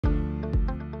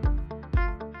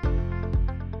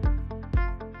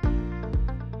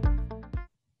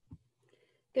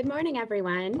Good morning,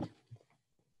 everyone.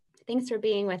 Thanks for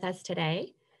being with us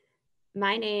today.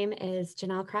 My name is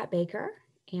Janel Bakker,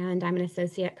 and I'm an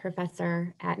associate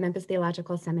professor at Memphis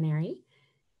Theological Seminary.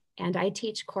 And I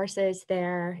teach courses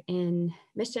there in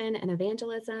mission and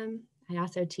evangelism. I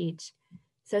also teach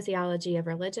sociology of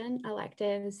religion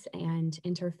electives and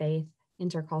interfaith,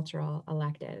 intercultural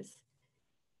electives.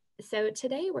 So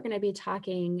today we're going to be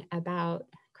talking about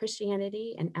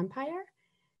Christianity and empire.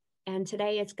 And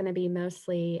today it's going to be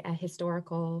mostly a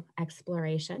historical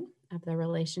exploration of the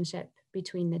relationship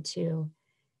between the two.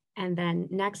 And then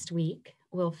next week,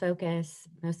 we'll focus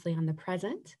mostly on the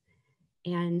present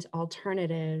and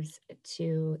alternatives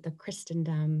to the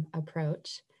Christendom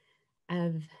approach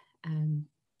of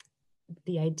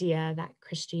the idea that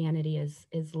Christianity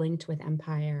is linked with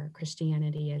empire.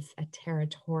 Christianity is a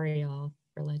territorial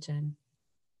religion.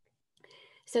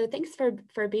 So thanks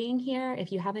for being here.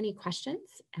 If you have any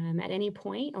questions at any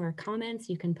point or comments,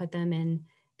 you can put them in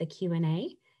the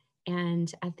Q&A. And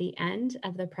at the end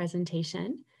of the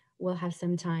presentation, we'll have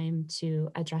some time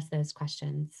to address those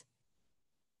questions.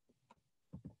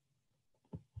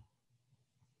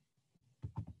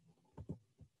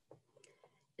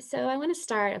 So I want to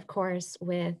start, of course,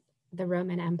 with the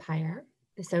Roman Empire.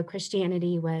 So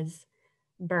Christianity was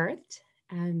birthed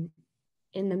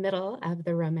in the middle of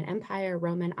the Roman Empire,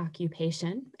 Roman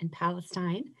occupation in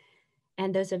Palestine.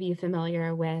 And those of you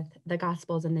familiar with the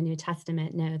Gospels and the New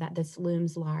Testament know that this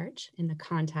looms large in the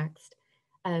context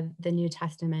of the New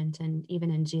Testament and even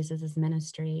in Jesus's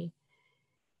ministry.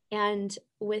 And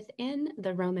within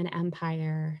the Roman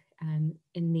Empire,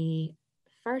 in the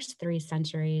first 3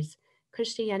 centuries,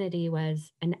 Christianity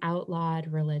was an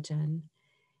outlawed religion.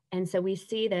 And so we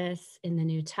see this in the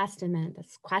New Testament,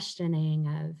 this questioning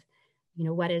of,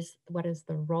 what is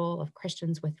the role of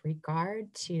Christians with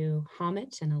regard to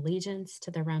homage and allegiance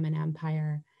to the Roman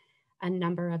Empire? A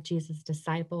number of Jesus'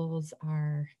 disciples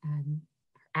are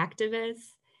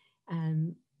activists,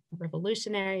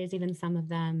 revolutionaries, even some of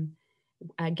them,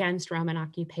 against Roman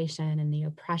occupation and the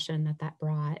oppression that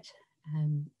brought,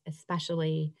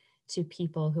 especially to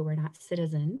people who were not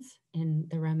citizens in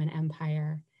the Roman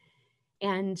Empire.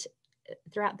 And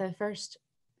throughout the first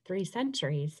 3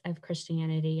 centuries of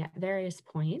Christianity, at various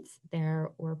points, there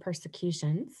were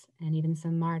persecutions and even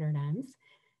some martyrdoms.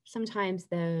 Sometimes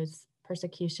those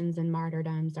persecutions and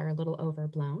martyrdoms are a little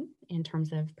overblown in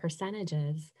terms of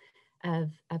percentages of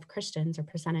Christians or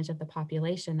percentage of the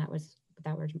population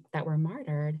that were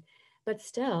martyred. But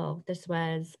still, this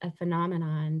was a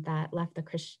phenomenon that left the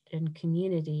Christian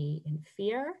community in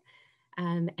fear,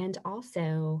 and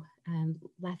also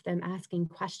left them asking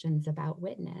questions about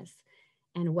witness.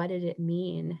 And what did it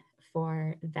mean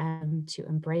for them to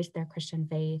embrace their Christian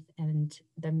faith and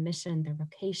the mission, their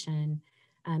vocation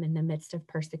in the midst of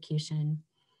persecution?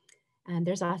 And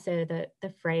there's also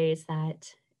the phrase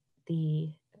that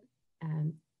the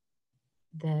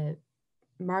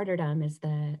martyrdom is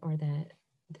the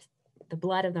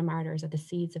blood of the martyrs are the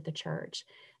seeds of the church,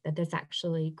 that this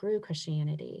actually grew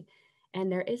Christianity.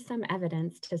 And there is some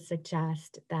evidence to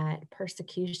suggest that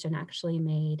persecution actually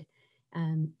made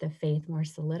the faith more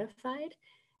solidified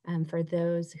for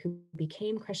those who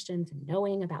became Christians,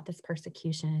 knowing about this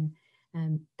persecution,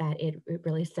 that it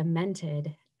really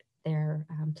cemented their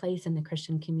place in the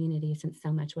Christian community since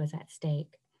so much was at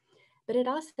stake. But it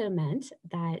also meant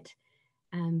that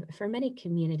for many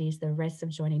communities, the risks of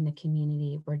joining the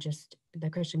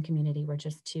Christian community were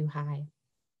just too high.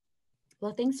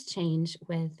 Well, things change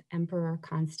with Emperor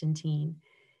Constantine.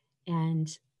 And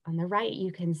on the right,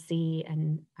 you can see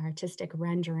an artistic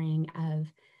rendering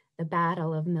of the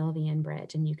Battle of Milvian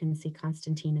Bridge, and you can see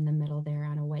Constantine in the middle there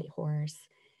on a white horse.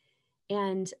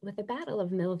 And with the Battle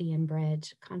of Milvian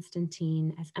Bridge,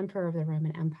 Constantine, as Emperor of the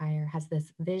Roman Empire, has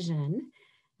this vision,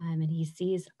 and he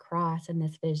sees a cross in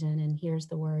this vision and hears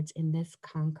the words, "In this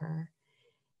conquer."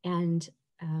 And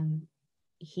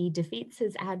he defeats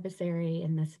his adversary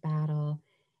in this battle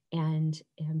and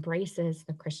embraces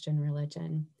the Christian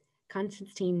religion.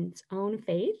 Constantine's own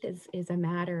faith is a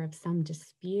matter of some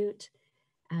dispute.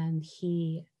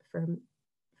 He, for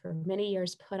many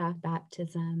years, put off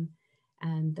baptism.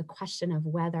 The question of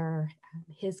whether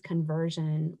his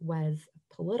conversion was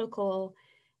political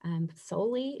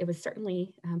solely, it was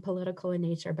certainly political in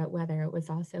nature, but whether it was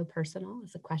also personal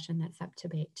is a question that's up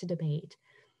to debate.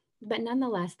 But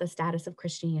nonetheless, the status of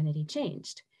Christianity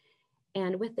changed.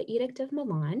 And with the Edict of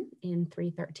Milan in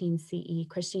 313 CE,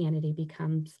 Christianity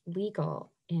becomes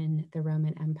legal in the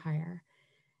Roman Empire.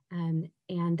 And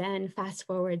then fast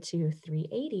forward to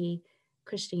 380,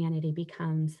 Christianity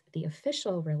becomes the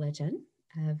official religion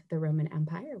of the Roman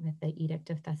Empire with the Edict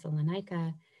of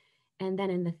Thessalonica. And then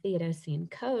in the Theodosian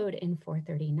Code in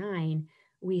 439,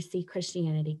 we see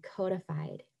Christianity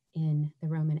codified in the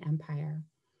Roman Empire.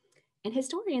 And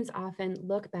historians often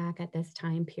look back at this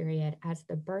time period as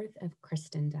the birth of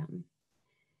Christendom.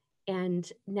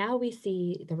 And now we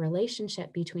see the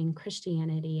relationship between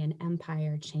Christianity and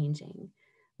empire changing,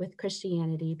 with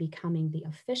Christianity becoming the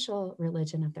official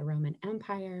religion of the Roman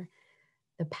Empire.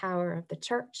 The power of the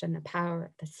church and the power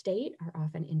of the state are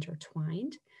often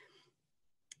intertwined.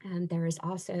 And there is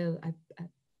also a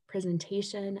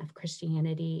presentation of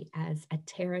Christianity as a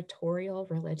territorial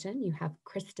religion. You have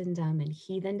Christendom and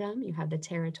heathendom. You have the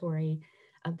territory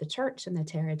of the church and the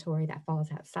territory that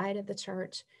falls outside of the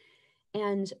church.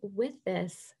 And with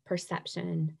this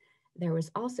perception, there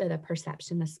was also the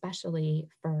perception, especially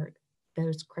for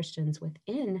those Christians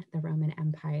within the Roman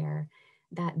Empire,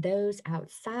 that those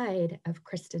outside of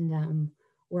Christendom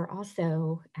were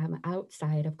also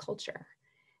outside of culture.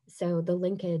 So the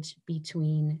linkage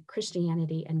between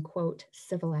Christianity and, quote,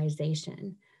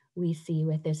 civilization, we see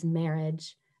with this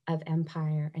marriage of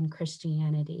empire and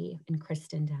Christianity and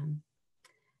Christendom.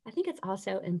 I think it's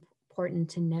also important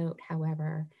to note,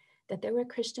 however, that there were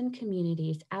Christian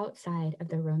communities outside of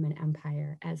the Roman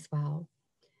Empire as well.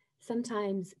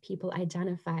 Sometimes people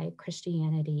identify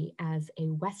Christianity as a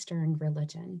Western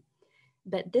religion,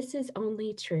 but this is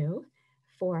only true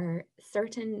for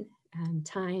certain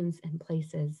times and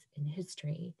places in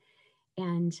history.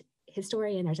 And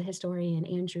there's a historian,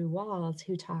 Andrew Walls,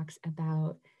 who talks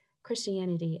about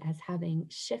Christianity as having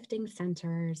shifting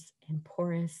centers and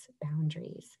porous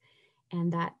boundaries,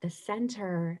 and that the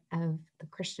center of the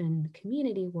Christian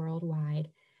community worldwide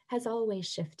has always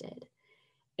shifted.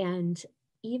 And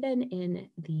even in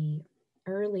the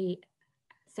early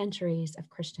centuries of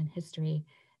Christian history,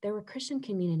 there were Christian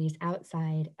communities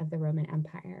outside of the Roman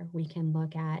Empire. We can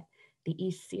look at the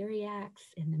East Syriacs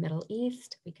in the Middle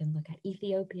East. We can look at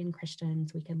Ethiopian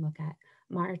Christians. We can look at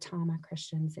Maratama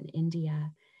Christians in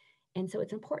India. And so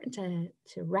it's important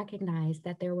to recognize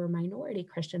that there were minority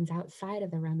Christians outside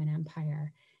of the Roman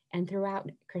Empire. And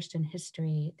throughout Christian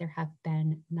history, there have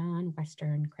been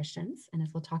non-Western Christians. And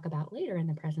as we'll talk about later in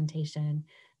the presentation,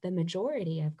 the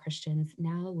majority of Christians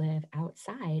now live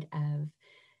outside of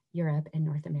Europe and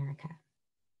North America.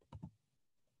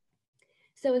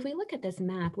 So if we look at this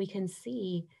map, we can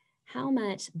see how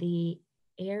much the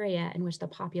area in which the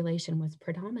population was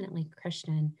predominantly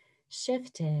Christian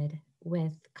shifted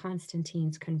with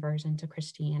Constantine's conversion to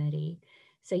Christianity.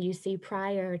 So you see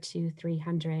prior to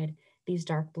 300, these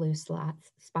dark blue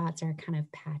spots are kind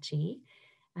of patchy.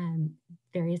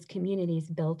 Various communities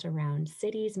built around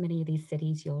cities. Many of these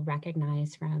cities you'll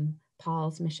recognize from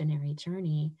Paul's missionary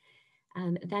journey.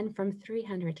 Then from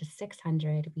 300 to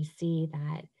 600, we see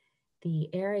that the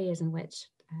areas in which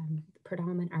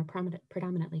are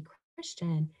predominantly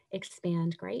Christian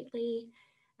expand greatly.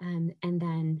 And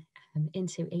then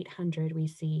into 800, we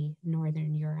see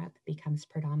Northern Europe becomes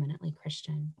predominantly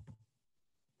Christian.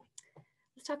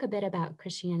 Let's talk a bit about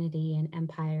Christianity and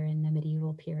empire in the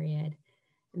medieval period.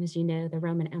 And as you know, the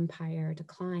Roman Empire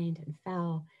declined and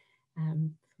fell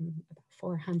from about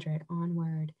 400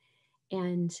 onward.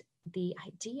 And the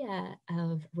idea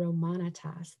of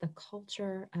Romanitas, the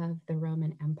culture of the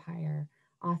Roman Empire,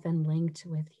 often linked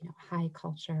with high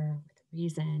culture, with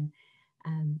reason,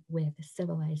 with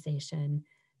civilization,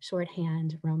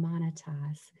 shorthand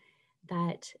Romanitas,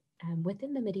 that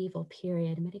within the medieval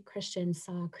period, many Christians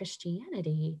saw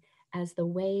Christianity as the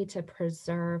way to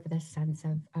preserve the sense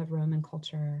of Roman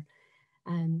culture.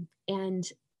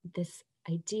 And this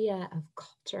idea of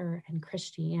culture and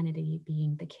Christianity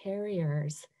being the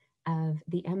carriers of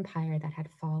the empire that had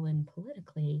fallen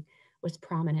politically was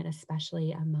prominent,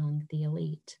 especially among the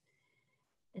elite.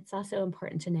 It's also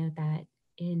important to note that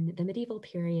in the medieval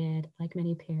period, like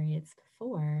many periods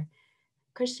before,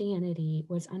 Christianity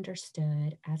was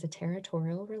understood as a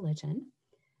territorial religion.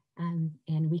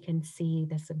 And we can see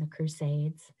this in the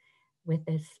Crusades with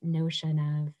this notion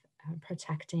of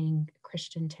protecting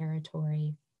Christian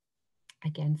territory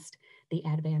against the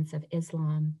advance of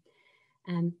Islam.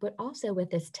 But also with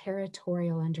this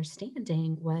territorial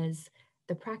understanding was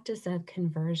the practice of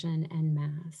conversion en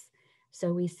masse.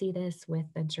 So we see this with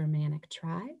the Germanic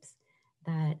tribes,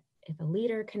 that if a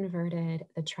leader converted,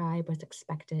 the tribe was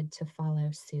expected to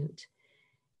follow suit.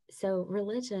 So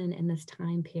religion in this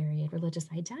time period, religious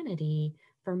identity,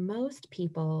 for most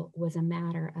people was a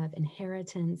matter of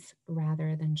inheritance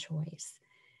rather than choice.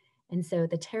 And so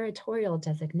the territorial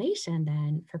designation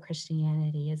then for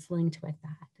Christianity is linked with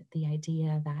that, the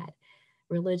idea that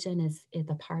religion is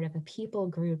a part of a people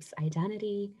group's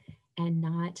identity and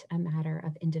not a matter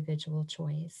of individual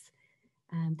choice.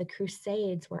 The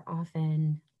Crusades were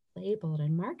often labeled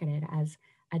and marketed as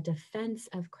a defense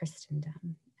of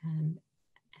Christendom.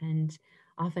 And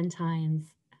oftentimes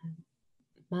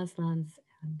Muslims,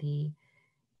 the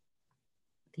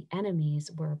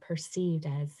enemies, were perceived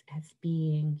as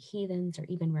being heathens or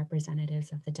even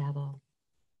representatives of the devil.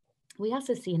 We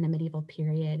also see in the medieval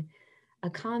period a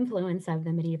confluence of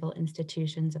the medieval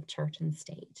institutions of church and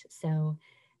state. So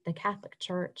the Catholic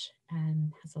Church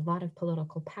has a lot of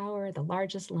political power, the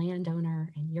largest landowner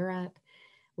in Europe.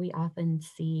 We often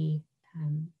see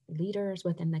leaders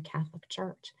within the Catholic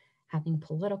Church having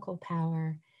political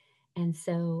power. And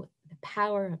so the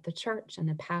power of the church and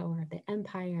the power of the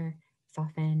empire is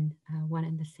often one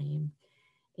and the same.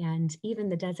 And even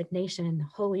the designation, the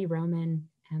Holy Roman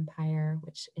Empire,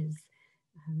 which is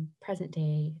present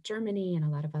day Germany and a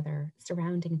lot of other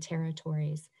surrounding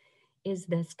territories, is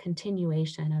this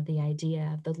continuation of the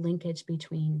idea of the linkage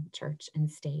between church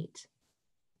and state.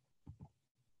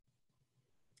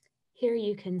 Here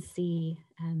you can see,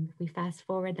 if we fast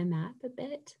forward the map a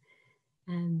bit,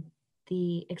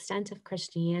 the extent of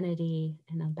Christianity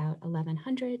in about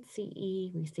 1100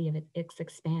 CE. We see it's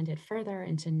expanded further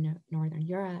into Northern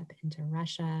Europe, into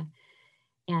Russia,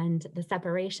 and the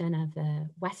separation of the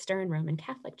Western Roman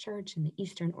Catholic Church and the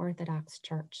Eastern Orthodox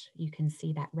Church. You can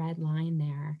see that red line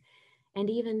there. And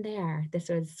even there, this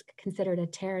was considered a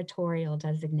territorial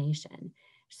designation.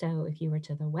 So if you were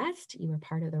to the west, you were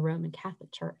part of the Roman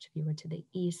Catholic Church. If you were to the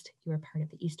east, you were part of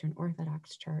the Eastern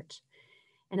Orthodox Church.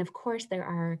 And of course, there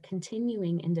are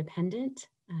continuing independent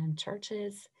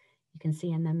churches, you can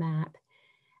see in the map.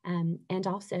 And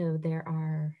also there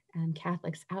are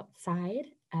Catholics outside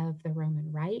of the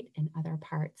Roman Rite in other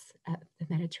parts of the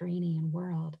Mediterranean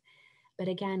world. But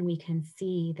again, we can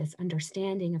see this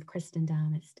understanding of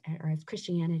Christendom as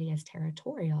Christianity as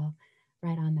territorial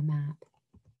right on the map.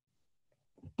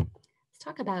 Let's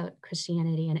talk about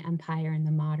Christianity and empire in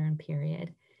the modern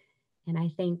period. And I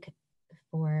think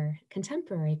for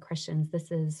contemporary Christians,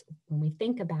 this is when we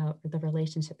think about the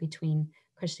relationship between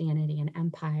Christianity and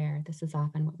empire, this is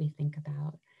often what we think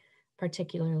about,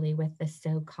 particularly with the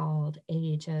so-called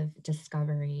age of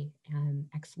discovery,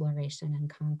 exploration, and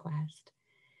conquest.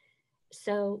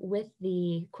 So with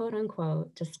the quote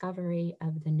unquote discovery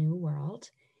of the New World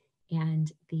and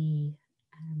the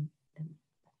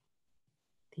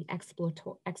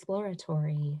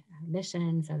exploratory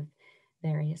missions of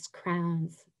various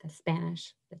crowns, the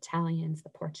Spanish, the Italians, the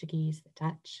Portuguese, the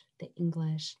Dutch, the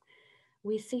English,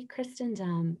 we see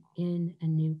Christendom in a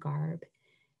new garb.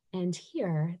 And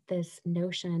here, this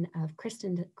notion of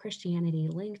Christianity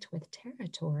linked with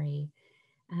territory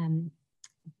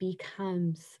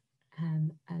becomes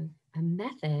a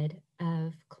method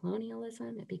of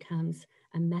colonialism. It becomes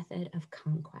a method of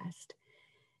conquest.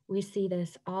 We see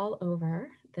this all over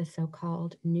the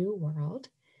so-called New World,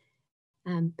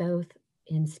 both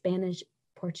in Spanish,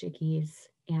 Portuguese,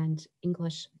 and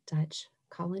English, Dutch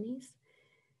colonies.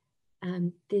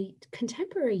 The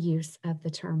contemporary use of the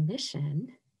term mission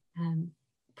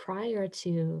prior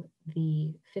to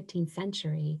the 15th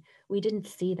century, we didn't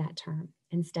see that term.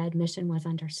 Instead, mission was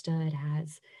understood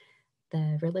as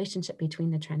the relationship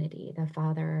between the Trinity. The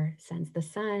Father sends the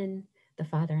Son, the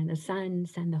Father and the Son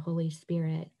send the Holy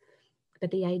Spirit.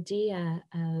 But the idea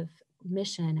of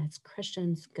mission as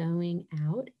Christians going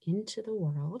out into the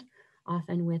world,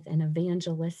 often with an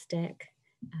evangelistic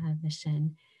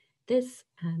mission, this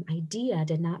idea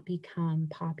did not become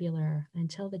popular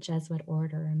until the Jesuit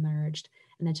order emerged,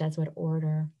 and the Jesuit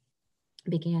order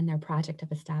began their project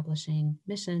of establishing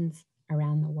missions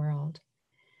around the world.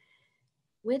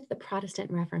 With the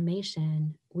Protestant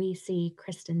Reformation, we see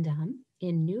Christendom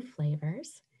in new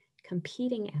flavors,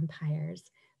 competing empires,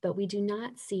 but we do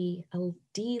not see a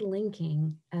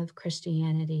delinking of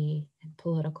Christianity and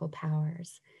political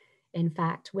powers. In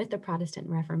fact, with the Protestant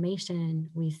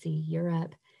Reformation, we see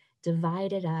Europe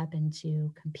divided up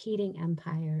into competing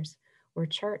empires where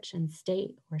church and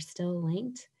state were still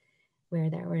linked, where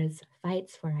there was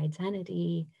fights for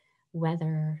identity,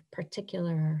 whether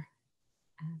particular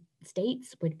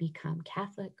states would become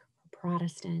Catholic or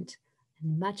Protestant,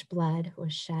 and much blood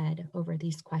was shed over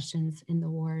these questions in the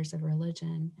wars of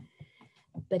religion.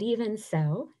 But even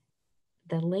so,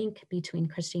 the link between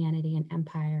Christianity and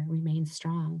empire remains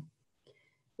strong.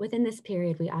 Within this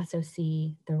period, we also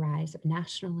see the rise of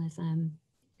nationalism,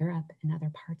 Europe and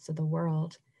other parts of the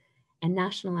world, and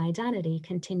national identity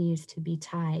continues to be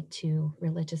tied to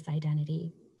religious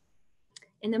identity.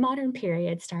 In the modern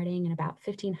period, starting in about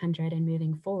 1500 and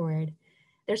moving forward,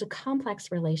 there's a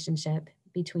complex relationship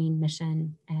between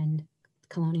mission and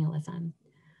colonialism.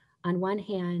 On one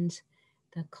hand,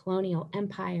 the colonial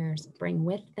empires bring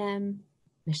with them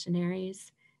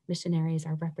missionaries missionaries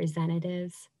are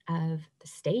representatives of the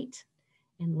state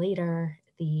and later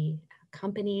the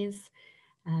companies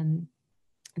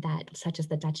that, such as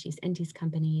the Dutch East Indies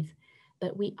companies.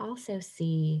 But we also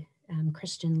see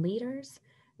Christian leaders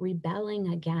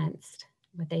rebelling against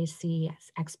what they see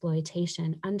as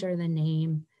exploitation under the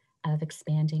name of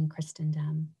expanding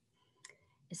Christendom.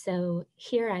 So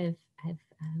here I've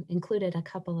included a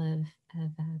couple of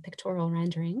pictorial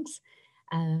renderings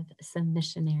of some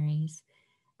missionaries.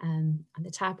 On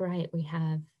the top right, we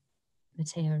have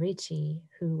Matteo Ricci,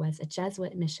 who was a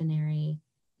Jesuit missionary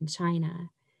in China.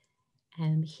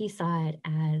 And he saw it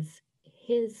as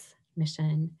his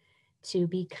mission to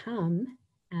become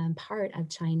part of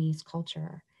Chinese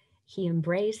culture. He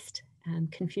embraced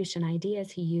Confucian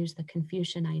ideas. He used the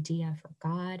Confucian idea for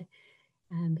God.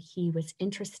 He was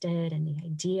interested in the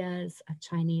ideas of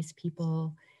Chinese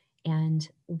people and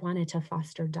wanted to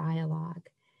foster dialogue.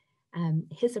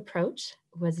 His approach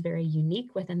was very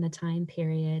unique within the time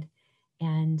period,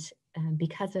 and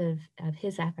because of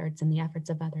his efforts and the efforts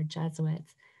of other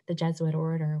Jesuits, the Jesuit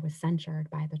order was censured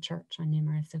by the church on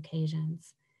numerous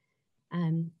occasions.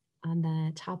 On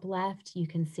the top left, you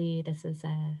can see this is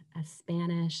a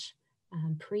Spanish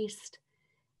priest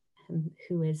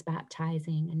who is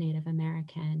baptizing a Native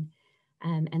American.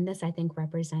 And this, I think,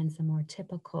 represents a more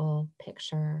typical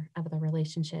picture of the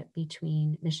relationship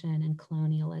between mission and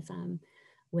colonialism,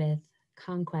 with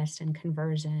conquest and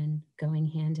conversion going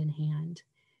hand in hand.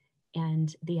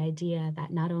 And the idea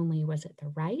that not only was it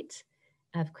the right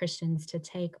of Christians to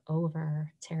take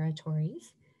over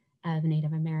territories of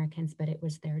Native Americans, but it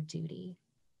was their duty.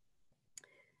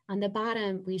 On the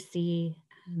bottom, we see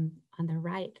on the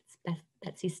right,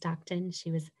 Betsy Stockton.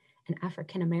 She was an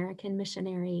African-American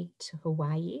missionary to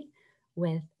Hawaii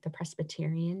with the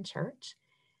Presbyterian Church.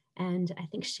 And I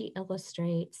think she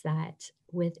illustrates that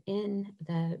within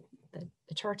the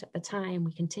church at the time,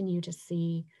 we continue to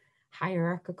see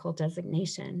hierarchical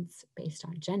designations based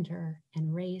on gender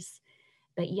and race,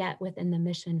 but yet within the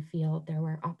mission field, there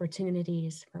were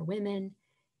opportunities for women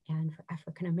and for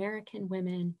African-American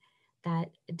women that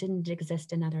didn't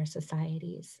exist in other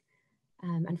societies.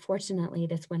 Unfortunately,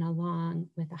 this went along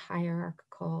with a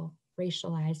hierarchical,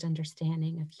 racialized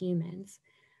understanding of humans,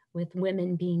 with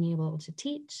women being able to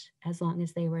teach as long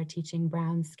as they were teaching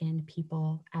brown-skinned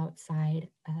people outside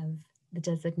of the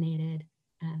designated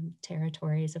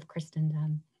territories of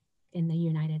Christendom in the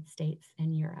United States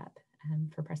and Europe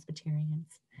for Presbyterians.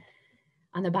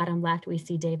 On the bottom left, we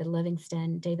see David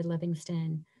Livingstone. David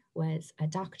Livingstone was a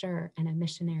doctor and a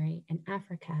missionary in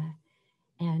Africa.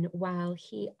 And while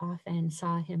he often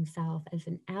saw himself as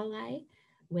an ally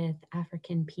with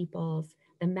African peoples,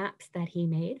 the maps that he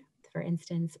made, for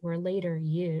instance, were later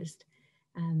used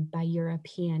by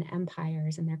European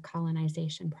empires in their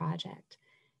colonization project.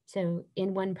 So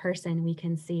in one person, we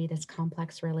can see this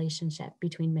complex relationship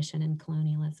between mission and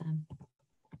colonialism.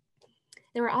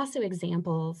 There were also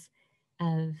examples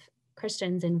of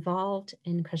Christians involved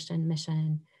in Christian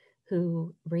mission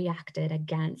who reacted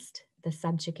against the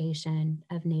subjugation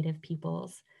of Native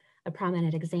peoples. A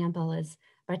prominent example is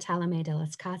Bartolomé de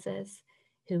las Casas,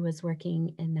 who was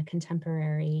working in the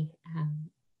contemporary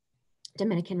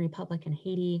Dominican Republic in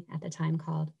Haiti, at the time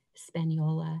called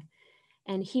Hispaniola.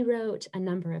 And he wrote a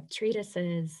number of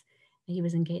treatises. He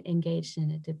was engaged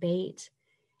in a debate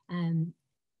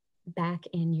back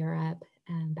in Europe,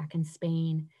 back in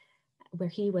Spain, where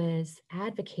he was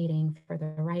advocating for the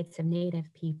rights of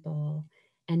Native people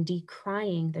and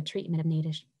decrying the treatment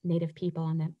of Native people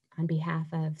on behalf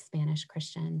of Spanish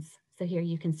Christians. So here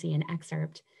you can see an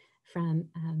excerpt from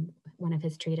one of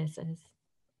his treatises.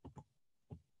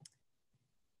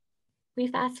 We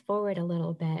fast forward a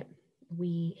little bit.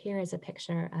 Here is a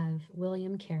picture of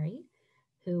William Carey,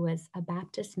 who was a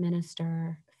Baptist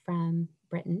minister from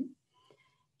Britain.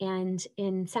 And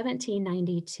in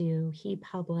 1792, he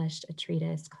published a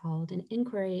treatise called An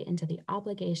Inquiry into the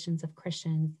Obligations of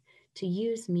Christians to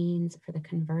Use Means for the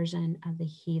Conversion of the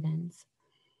Heathens.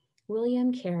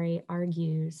 William Carey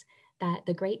argues that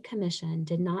the Great Commission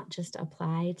did not just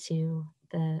apply to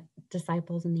the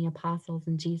disciples and the apostles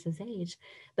in Jesus' age,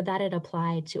 but that it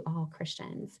applied to all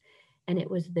Christians. And it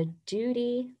was the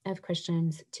duty of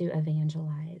Christians to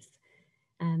evangelize.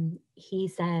 He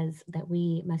says that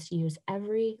we must use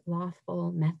every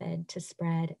lawful method to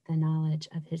spread the knowledge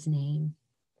of his name.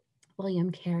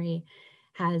 William Carey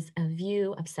has a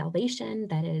view of salvation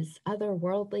that is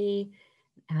otherworldly,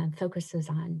 focuses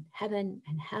on heaven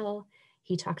and hell.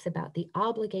 He talks about the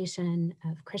obligation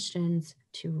of Christians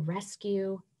to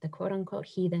rescue the quote unquote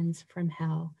heathens from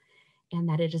hell, and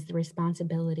that it is the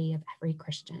responsibility of every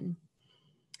Christian.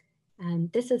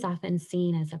 This is often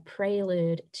seen as a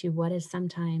prelude to what is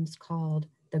sometimes called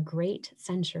the Great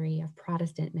Century of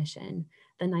Protestant Mission,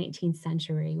 the 19th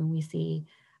century, when we see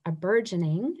a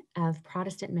burgeoning of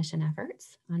Protestant mission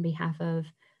efforts on behalf of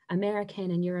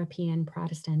American and European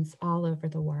Protestants all over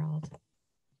the world.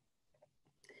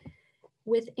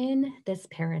 Within this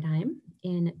paradigm,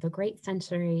 in the Great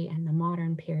Century and the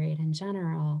modern period in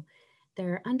general, there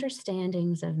are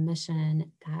understandings of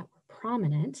mission that were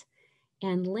prominent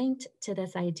and linked to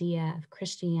this idea of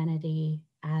Christianity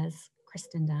as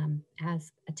Christendom,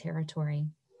 as a territory.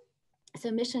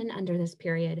 So mission under this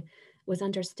period was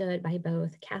understood by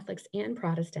both Catholics and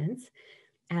Protestants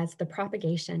as the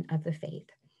propagation of the faith.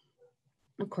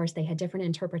 Of course, they had different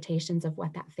interpretations of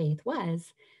what that faith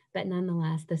was, but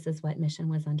nonetheless, this is what mission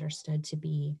was understood to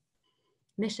be.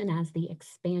 Mission as the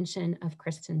expansion of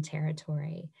Christian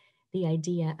territory, the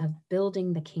idea of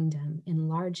building the kingdom,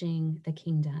 enlarging the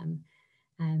kingdom,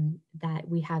 that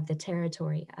we have the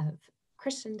territory of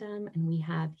Christendom and we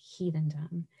have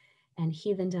heathendom. And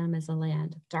heathendom is a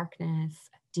land of darkness,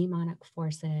 of demonic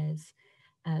forces,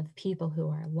 of people who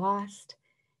are lost.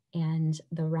 And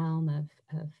the realm of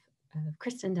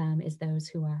Christendom is those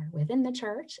who are within the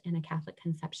church in a Catholic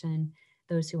conception,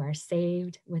 those who are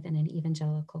saved within an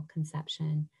evangelical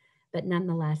conception. But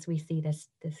nonetheless, we see this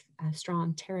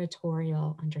strong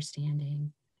territorial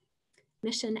understanding.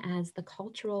 Mission as the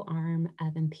cultural arm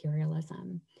of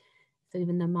imperialism. So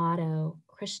even the motto,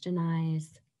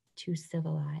 Christianize to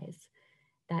civilize,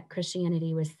 that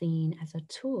Christianity was seen as a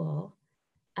tool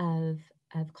of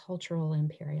cultural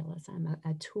imperialism,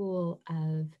 a tool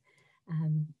of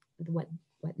what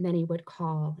many would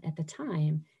call at the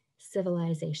time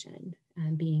civilization,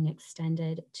 being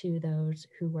extended to those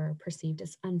who were perceived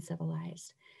as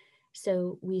uncivilized.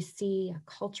 So we see a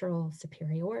cultural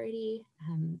superiority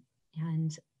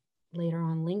and later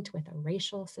on linked with a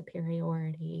racial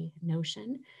superiority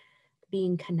notion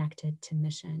being connected to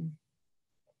mission.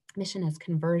 Mission as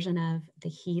conversion of the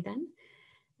heathen.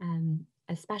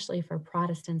 Especially for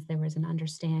Protestants, there was an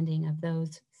understanding of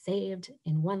those saved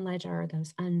in one ledger,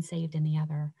 those unsaved in the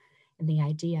other, and the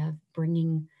idea of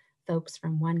bringing folks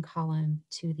from one column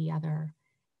to the other.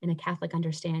 In a Catholic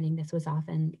understanding, this was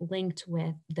often linked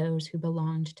with those who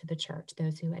belonged to the church,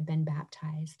 those who had been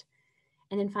baptized.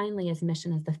 And then finally, as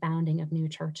mission as the founding of new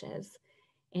churches.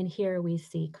 And here we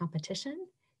see competition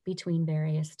between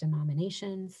various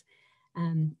denominations.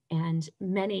 And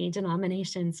many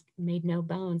denominations made no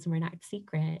bones and were not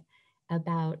secret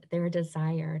about their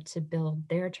desire to build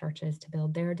their churches, to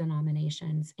build their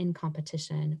denominations in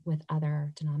competition with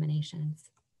other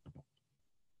denominations.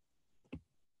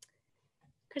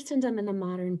 Christendom in the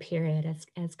modern period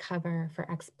as cover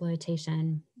for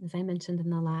exploitation. As I mentioned in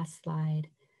the last slide,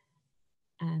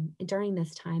 during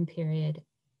this time period,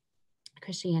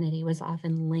 Christianity was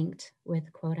often linked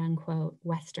with quote unquote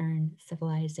Western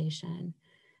civilization,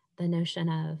 the notion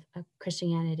of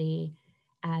Christianity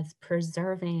as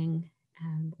preserving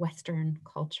Western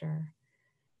culture.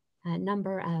 A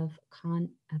number of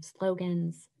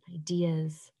slogans,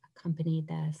 ideas accompanied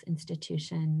this,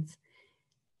 institutions.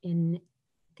 In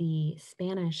the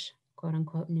Spanish quote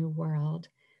unquote New World,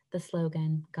 the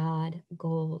slogan God,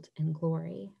 Gold, and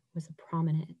Glory was a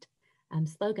prominent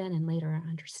slogan and later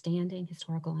understanding,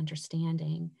 historical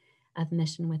understanding of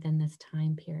mission within this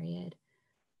time period.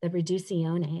 The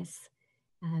reducciones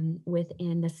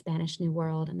within the Spanish New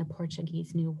World and the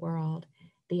Portuguese New World,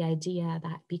 the idea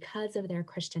that because of their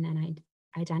Christian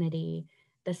identity,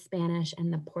 the Spanish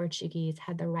and the Portuguese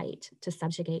had the right to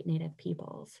subjugate native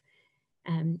peoples.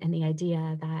 And the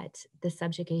idea that the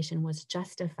subjugation was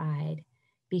justified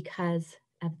because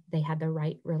they had the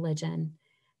right religion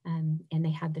and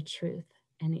they had the truth,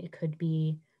 and it could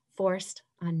be forced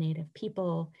on native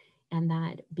people, and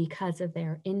that because of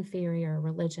their inferior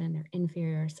religion, their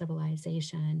inferior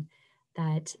civilization,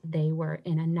 that they were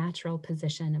in a natural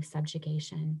position of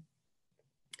subjugation.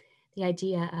 The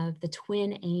idea of the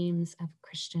twin aims of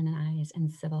Christianize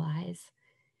and civilize.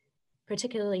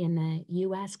 Particularly in the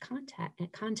US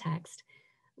context,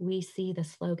 we see the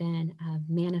slogan of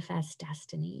manifest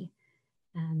destiny.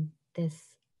 This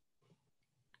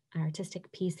artistic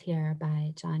piece here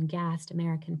by John Gast,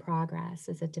 American Progress,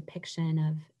 is a depiction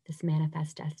of this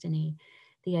manifest destiny.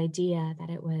 The idea that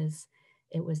it was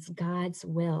God's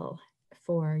will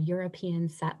for European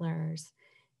settlers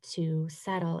to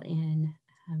settle in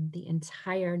the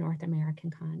entire North American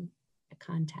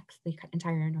context, the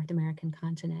entire North American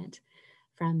continent,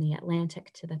 from the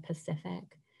Atlantic to the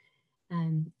Pacific.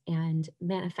 And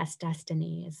manifest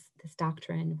destiny, is this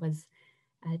doctrine was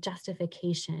a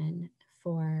justification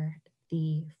for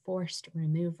the forced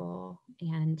removal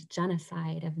and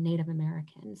genocide of Native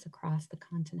Americans across the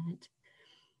continent.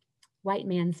 White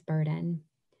man's burden,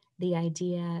 the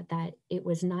idea that it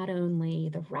was not only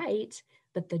the right,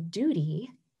 but the duty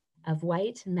of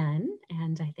white men,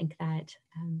 and I think that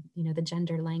the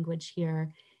gender language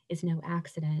here is no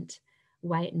accident,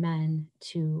 white men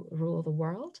to rule the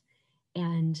world.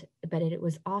 But it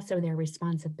was also their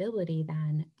responsibility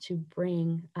then to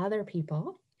bring other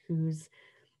people whose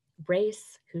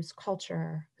race, whose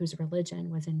culture, whose religion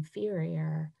was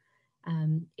inferior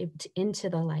into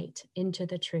the light, into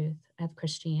the truth of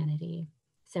Christianity.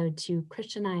 So to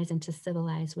Christianize and to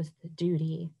civilize was the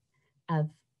duty of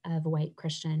white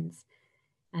Christians.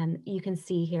 You can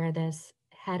see here this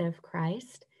Head of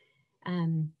Christ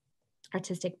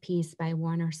artistic piece by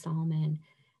Warner Salmon.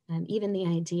 Even the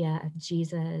idea of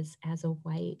Jesus as a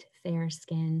white,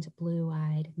 fair-skinned,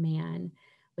 blue-eyed man,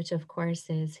 which of course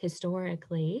is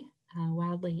historically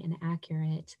wildly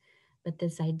inaccurate, but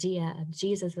this idea of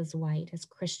Jesus as white, as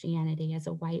Christianity, as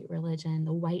a white religion,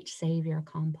 the white savior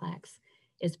complex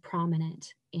is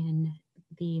prominent in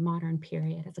the modern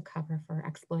period as a cover for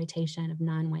exploitation of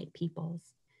non-white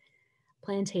peoples.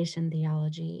 Plantation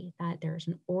theology, that there's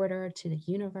an order to the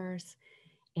universe,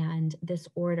 and this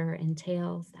order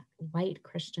entails that white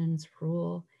Christians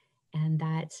rule and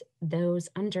that those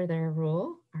under their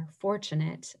rule are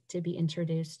fortunate to be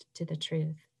introduced to the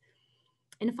truth.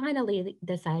 And finally,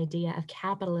 this idea of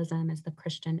capitalism as the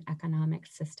Christian economic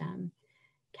system,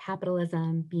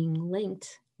 capitalism being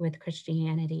linked with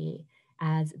Christianity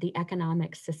as the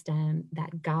economic system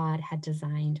that God had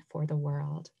designed for the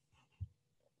world.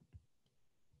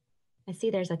 I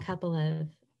see there's a couple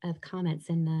of comments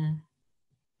in the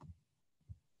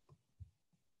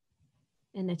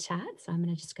chat, so I'm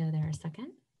going to just go there a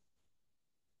second.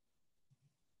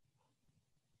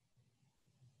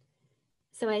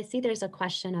 So I see there's a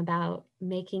question about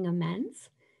making amends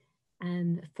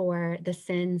for the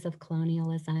sins of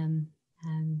colonialism,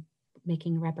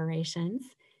 making reparations.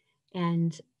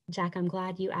 And Jack, I'm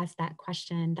glad you asked that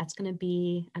question. That's going to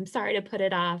be, I'm sorry to put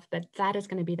it off, but that is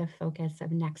going to be the focus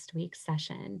of next week's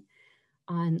session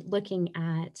on looking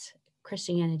at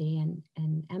Christianity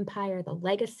and empire, the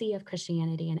legacy of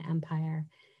Christianity and empire,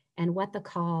 and what the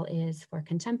call is for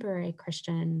contemporary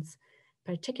Christians,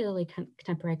 particularly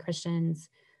contemporary Christians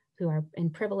who are in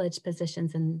privileged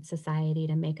positions in society,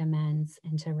 to make amends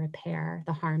and to repair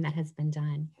the harm that has been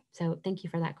done. So thank you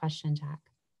for that question, Jack.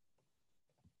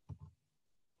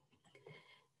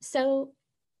 So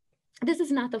this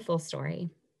is not the full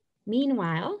story.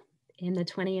 Meanwhile, in the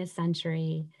 20th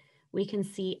century, we can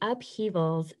see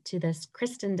upheavals to this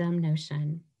Christendom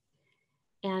notion.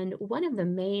 And one of the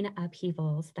main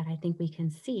upheavals that I think we can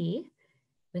see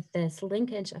with this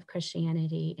linkage of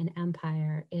Christianity and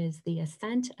empire is the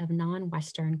ascent of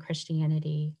non-Western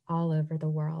Christianity all over the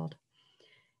world.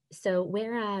 So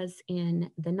whereas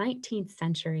in the 19th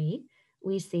century,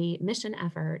 we see mission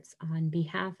efforts on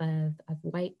behalf of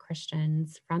white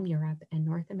Christians from Europe and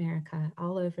North America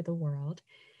all over the world,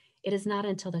 it is not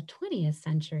until the 20th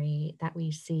century that we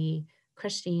see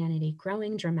Christianity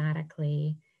growing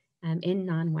dramatically in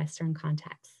non-Western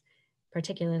contexts,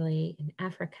 particularly in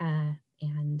Africa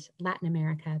and Latin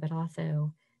America, but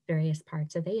also various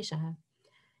parts of Asia.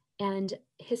 And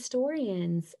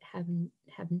historians have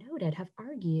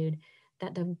argued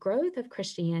that the growth of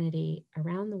Christianity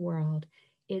around the world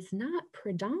is not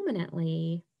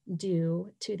predominantly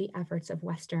due to the efforts of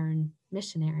Western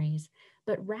missionaries,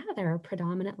 but rather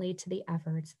predominantly to the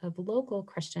efforts of local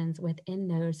Christians within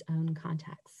those own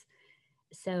contexts.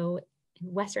 So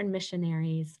Western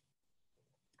missionaries,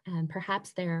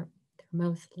 perhaps their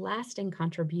most lasting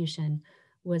contribution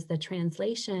was the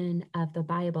translation of the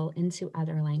Bible into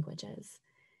other languages.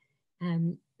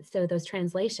 So those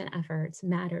translation efforts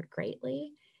mattered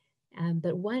greatly.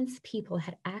 But once people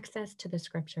had access to the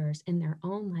scriptures in their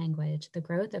own language, the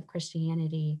growth of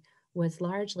Christianity was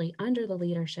largely under the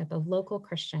leadership of local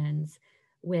Christians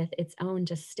with its own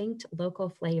distinct local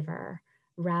flavor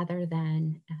rather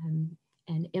than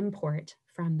an import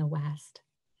from the West.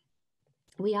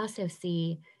 We also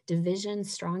see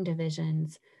divisions, strong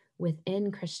divisions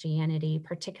within Christianity,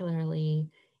 particularly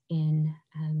in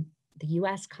the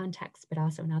US context, but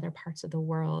also in other parts of the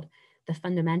world. The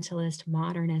fundamentalist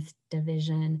modernist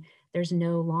division, there's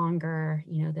no longer,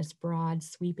 this broad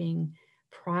sweeping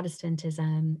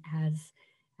Protestantism as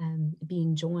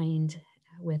being joined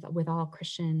with all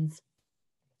Christians.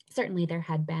 Certainly there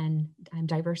had been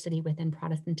diversity within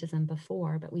Protestantism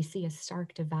before, but we see a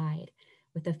stark divide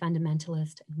with the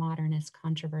fundamentalist and modernist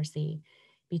controversy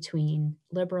between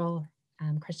liberal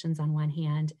Christians on one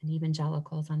hand and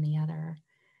evangelicals on the other.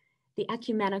 The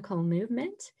ecumenical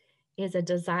movement is a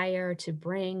desire to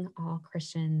bring all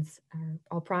Christians, or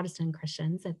all Protestant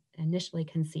Christians, initially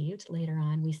conceived. Later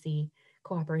on, we see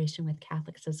cooperation with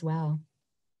Catholics as well.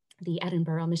 The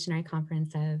Edinburgh Missionary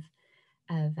Conference of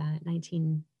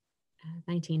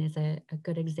 1919 is a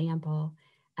good example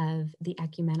of the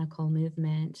ecumenical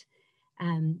movement.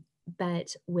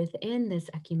 But within this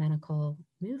ecumenical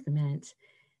movement,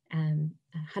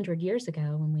 100 years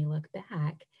ago, when we look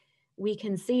back, we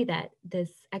can see that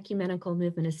this ecumenical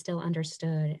movement is still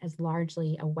understood as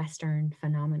largely a Western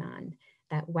phenomenon,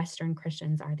 that Western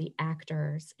Christians are the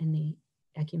actors in the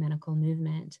ecumenical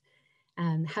movement.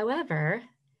 However,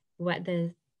 what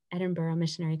the Edinburgh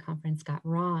Missionary Conference got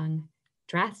wrong,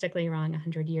 drastically wrong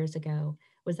 100 years ago,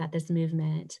 was that this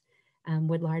movement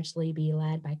would largely be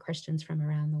led by Christians from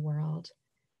around the world.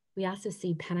 We also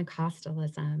see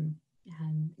Pentecostalism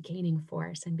gaining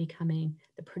force and becoming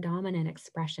the predominant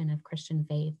expression of Christian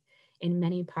faith in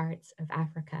many parts of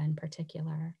Africa in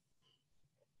particular.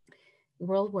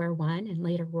 World War I and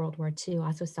later World War II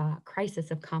also saw a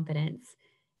crisis of confidence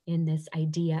in this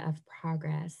idea of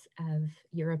progress of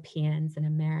Europeans and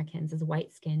Americans as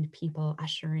white-skinned people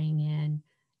ushering in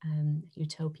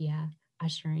utopia,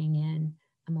 ushering in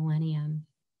a millennium.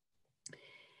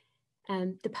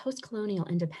 The post-colonial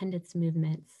independence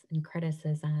movements and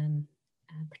criticism,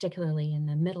 particularly in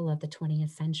the middle of the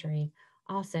 20th century,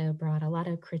 also brought a lot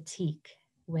of critique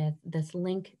with this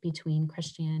link between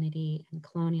Christianity and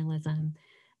colonialism.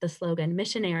 The slogan,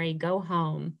 "Missionary, go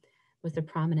home," was a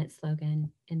prominent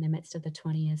slogan in the midst of the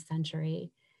 20th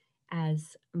century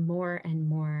as more and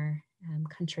more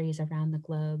countries around the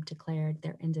globe declared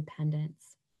their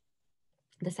independence.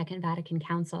 The Second Vatican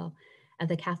Council of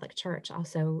the Catholic Church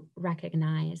also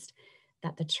recognized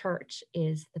that the church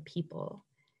is the people,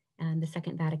 and the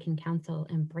Second Vatican Council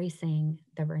embracing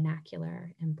the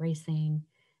vernacular, embracing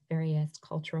various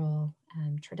cultural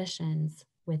traditions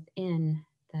within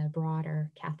the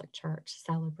broader Catholic Church,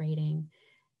 celebrating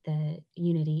the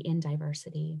unity in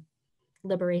diversity.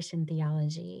 Liberation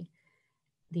theology,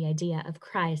 the idea of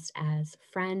Christ as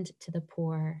friend to the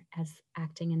poor, as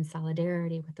acting in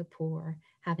solidarity with the poor,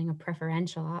 having a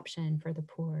preferential option for the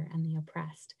poor and the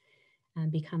oppressed,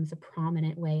 becomes a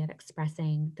prominent way of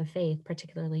expressing the faith,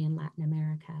 particularly in Latin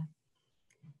America.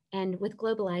 And with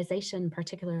globalization,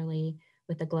 particularly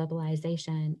with the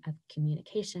globalization of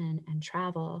communication and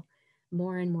travel,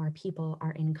 more and more people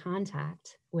are in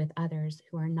contact with others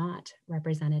who are not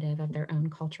representative of their own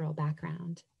cultural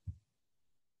background.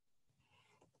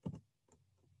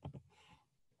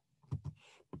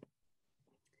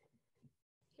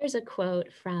 Here's a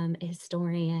quote from a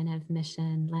historian of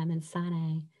mission, Lamin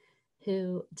Sanneh,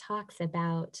 who talks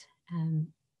about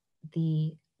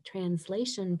the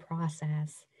translation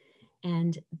process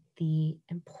and the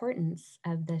importance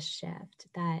of this shift,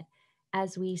 that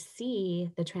as we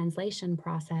see the translation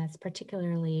process,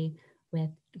 particularly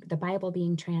with the Bible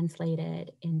being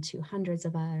translated into hundreds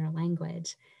of other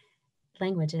languages,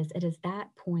 it is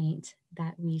that point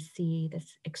that we see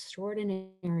this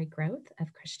extraordinary growth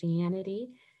of Christianity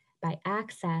by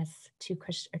access to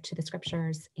the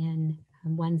scriptures in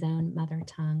one's own mother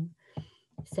tongue.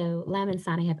 So Lamin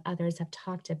Sanneh and others have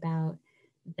talked about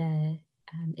the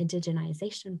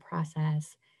indigenization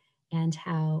process and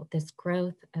how this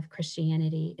growth of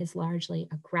Christianity is largely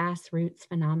a grassroots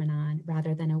phenomenon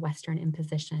rather than a Western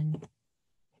imposition.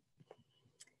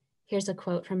 Here's a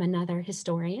quote from another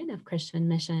historian of Christian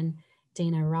mission,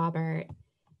 Dana Robert,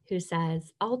 who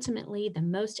says, "Ultimately, the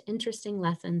most interesting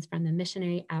lessons from the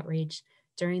missionary outreach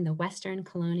during the Western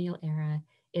colonial era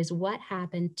is what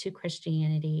happened to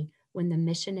Christianity when the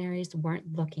missionaries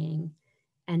weren't looking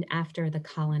and after the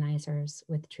colonizers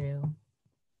withdrew."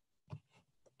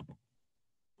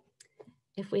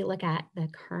 If we look at the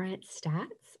current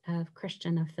stats of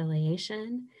Christian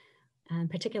affiliation,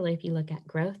 particularly if you look at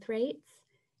growth rates,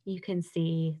 you can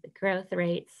see the growth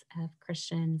rates of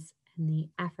Christians in the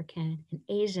African and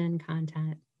Asian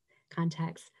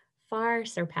context far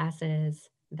surpasses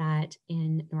that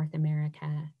in North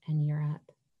America and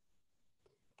Europe.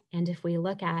 And if we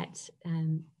look at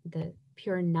the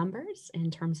pure numbers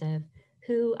in terms of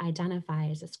who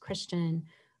identifies as Christian,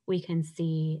 we can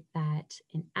see that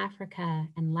in Africa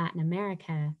and Latin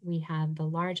America, we have the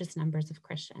largest numbers of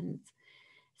Christians.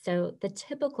 So the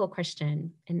typical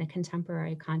Christian in the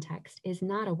contemporary context is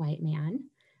not a white man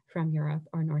from Europe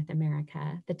or North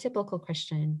America. The typical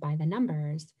Christian by the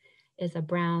numbers is a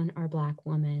brown or Black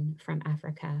woman from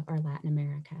Africa or Latin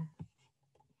America.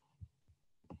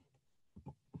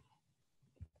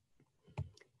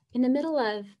 In the middle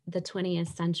of the 20th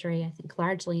century, I think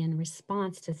largely in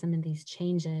response to some of these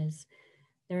changes,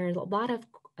 there are a lot of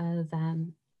of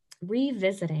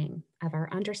revisiting of our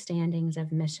understandings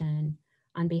of mission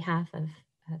on behalf of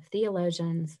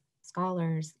theologians,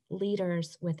 scholars,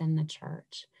 leaders within the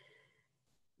church.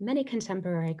 Many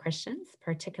contemporary Christians,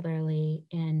 particularly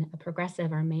in a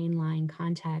progressive or mainline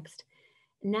context,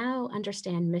 now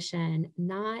understand mission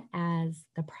not as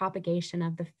the propagation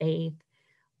of the faith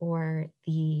or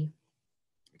the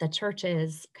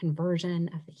church's conversion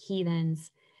of the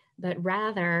heathens, but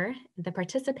rather the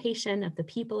participation of the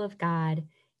people of God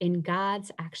in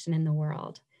God's action in the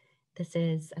world. This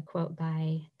is a quote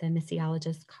by the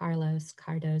missiologist Carlos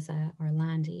Cardoza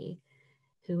Orlandi,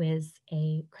 who is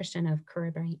a Christian of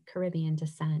Caribbean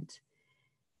descent.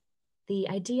 The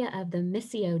idea of the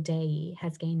Missio Dei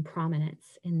has gained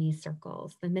prominence in these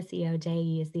circles. The Missio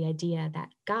Dei is the idea that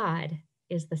God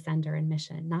is the sender in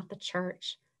mission, not the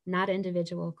church, not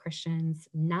individual Christians,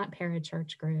 not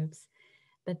parachurch groups,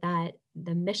 but that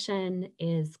the mission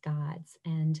is God's.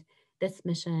 And this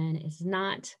mission is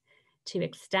not to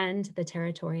extend the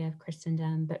territory of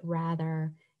Christendom, but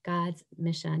rather God's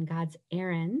mission, God's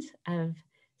errand of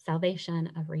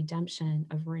salvation, of redemption,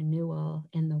 of renewal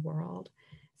in the world.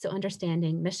 So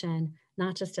understanding mission,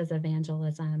 not just as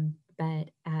evangelism, but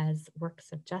as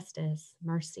works of justice,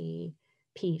 mercy,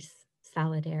 peace,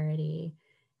 solidarity,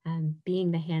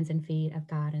 being the hands and feet of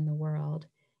God in the world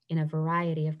in a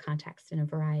variety of contexts, in a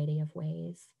variety of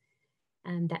ways.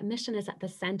 That mission is at the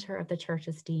center of the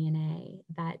church's DNA.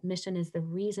 That mission is the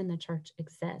reason the church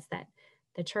exists, that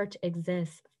the church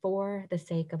exists for the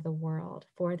sake of the world,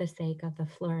 for the sake of the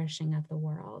flourishing of the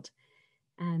world,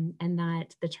 and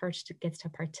that the church gets to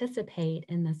participate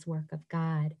in this work of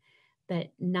God,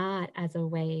 but not as a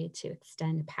way to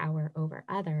extend power over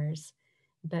others,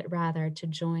 but rather to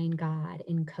join God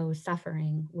in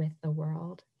co-suffering with the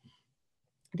world.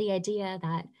 The idea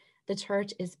that the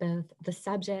church is both the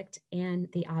subject and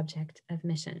the object of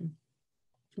mission.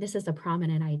 This is a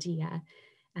prominent idea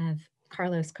of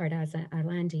Carlos Cardoza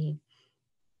Orlandi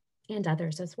and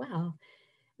others as well,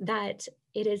 that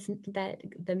it is that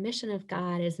the mission of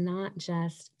God is not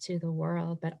just to the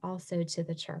world, but also to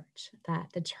the church, that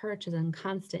the church is in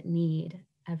constant need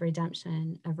of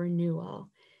redemption, of renewal,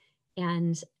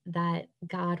 and that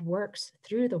God works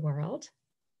through the world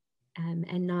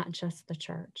and not just the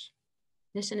church.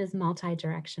 Mission is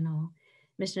multi-directional.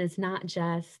 Mission is not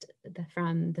just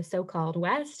from the so-called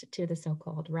West to the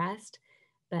so-called rest,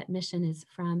 but mission is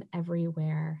from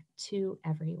everywhere to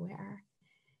everywhere.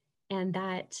 And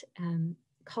that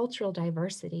cultural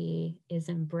diversity is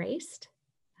embraced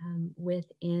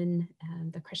within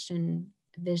the Christian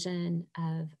vision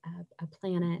of a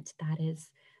planet that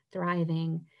is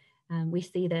thriving. We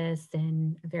see this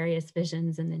in various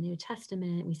visions in the New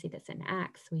Testament. We see this in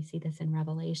Acts. We see this in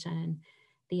Revelation.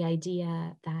 The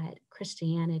idea that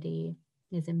Christianity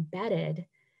is embedded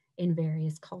in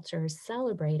various cultures,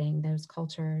 celebrating those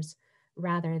cultures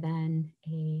rather than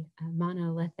a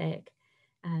monolithic,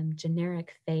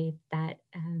 generic faith that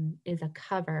is a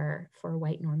cover for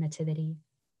white normativity.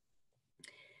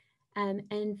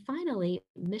 And finally,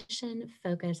 mission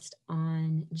focused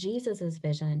on Jesus's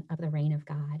vision of the reign of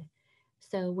God.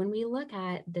 So when we look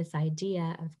at this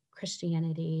idea of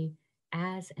Christianity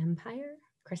as empire,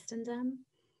 Christendom,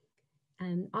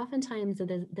 oftentimes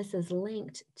this is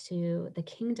linked to the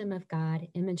kingdom of God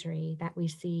imagery that we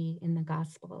see in the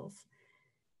Gospels.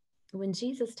 When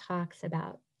Jesus talks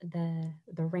about the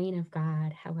reign of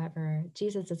God, however,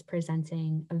 Jesus is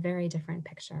presenting a very different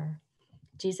picture.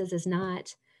 Jesus is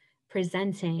not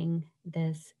presenting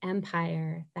this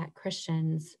empire that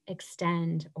Christians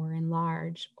extend or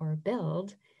enlarge or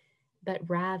build, but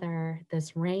rather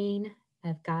this reign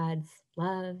of God's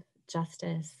love,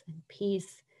 justice, and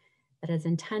peace that is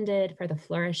intended for the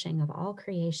flourishing of all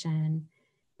creation,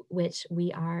 which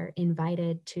we are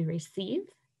invited to receive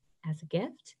as a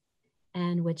gift,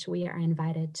 and which we are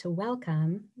invited to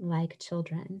welcome like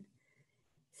children.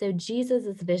 So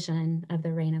Jesus' vision of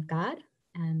the reign of God,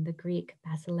 and the Greek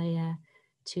basileia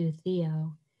to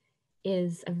theo,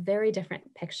 is a very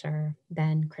different picture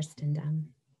than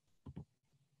Christendom.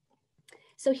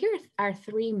 So here are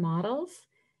three models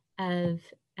of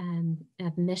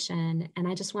mission, and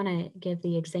I just want to give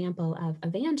the example of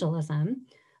evangelism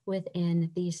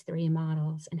within these three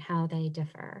models and how they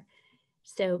differ.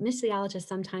 So missiologists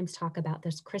sometimes talk about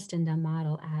this Christendom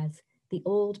model as the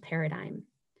old paradigm.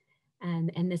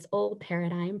 And this old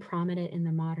paradigm prominent in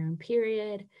the modern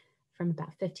period from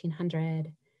about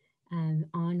 1500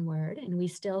 onward. And we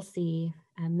still see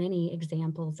many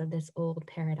examples of this old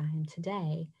paradigm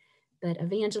today. But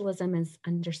evangelism is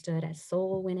understood as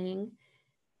soul winning.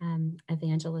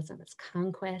 Evangelism is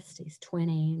conquest, these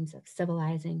twin aims of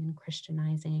civilizing and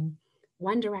Christianizing,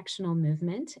 one directional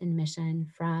movement in mission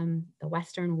from the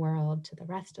Western world to the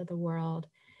rest of the world.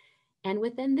 And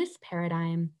within this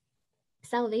paradigm,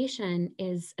 salvation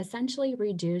is essentially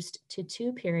reduced to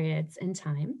two periods in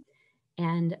time,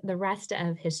 and the rest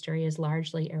of history is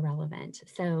largely irrelevant.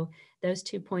 So those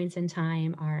 2 points in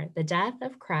time are the death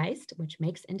of Christ, which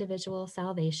makes individual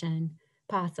salvation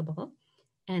possible,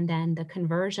 and then the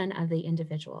conversion of the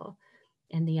individual.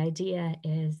 And the idea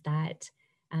is that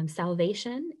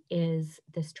salvation is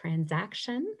this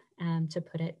transaction, to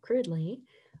put it crudely,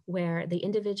 where the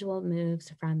individual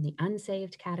moves from the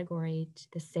unsaved category to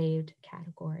the saved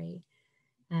category.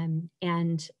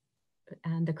 And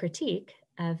the critique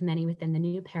of many within the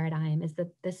new paradigm is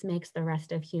that this makes the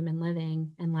rest of human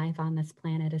living and life on this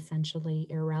planet essentially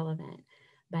irrelevant,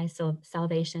 by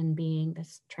salvation being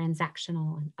this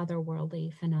transactional and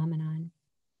otherworldly phenomenon.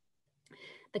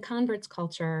 The converts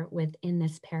culture within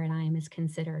this paradigm is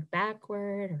considered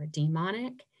backward or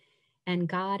demonic, and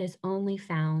God is only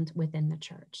found within the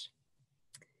church.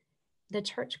 The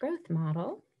church growth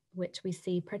model, which we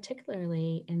see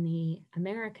particularly in the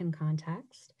American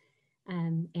context,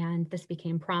 and this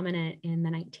became prominent in the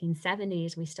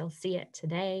 1970s. We still see it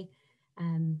today.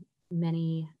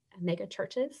 Many mega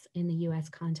churches in the US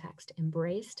context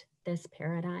embraced this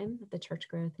paradigm of the church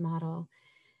growth model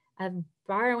of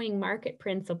borrowing market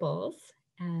principles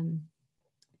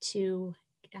to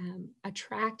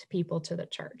attract people to the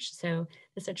church. So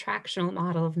this attractional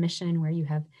model of mission where you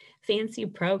have fancy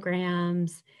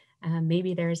programs,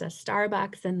 maybe there's a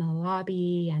Starbucks in the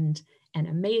lobby and an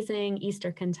amazing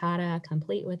Easter cantata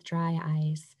complete with dry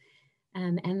ice,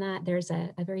 and that there's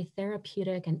a very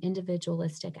therapeutic and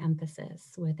individualistic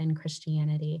emphasis within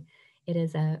Christianity. It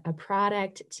is a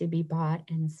product to be bought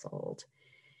and sold.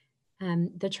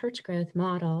 The church growth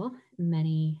model,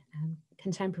 many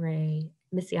contemporary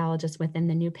missiologists within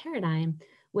the new paradigm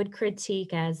would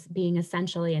critique as being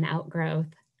essentially an outgrowth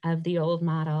of the old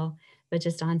model, but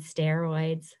just on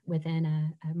steroids within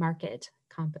a market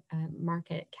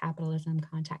capitalism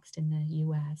context in the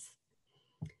US.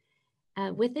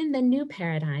 Within the new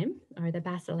paradigm, or the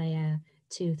Basileia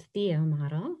to Theo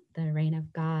model, the reign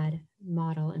of God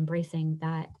model, embracing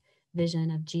that vision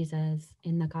of Jesus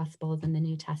in the Gospels and the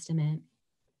New Testament,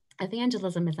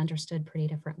 evangelism is understood pretty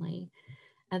differently.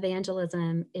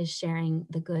 Evangelism is sharing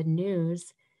the good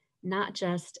news, not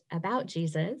just about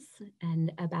Jesus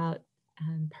and about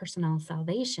personal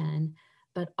salvation,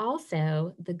 but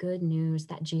also the good news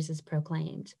that Jesus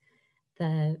proclaimed,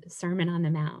 the Sermon on the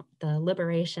Mount, the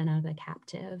liberation of the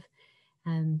captive,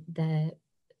 the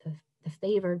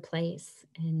favored place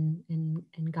in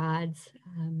God's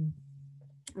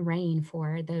reign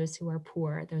for those who are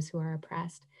poor, those who are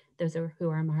oppressed, those who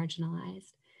are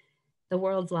marginalized. The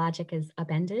world's logic is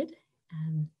upended.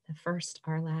 The first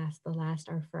are last, the last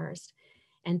are first.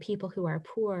 And people who are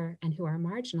poor and who are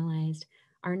marginalized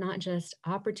are not just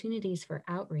opportunities for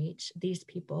outreach. These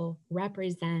people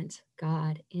represent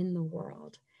God in the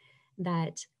world,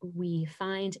 that we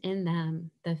find in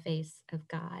them the face of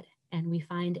God, and we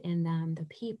find in them the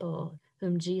people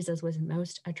whom Jesus was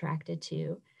most attracted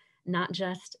to, not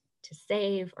just to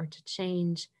save or to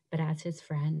change, but as his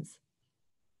friends.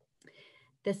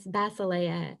 This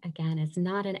Basileia, again, is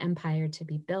not an empire to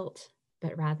be built,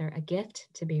 but rather a gift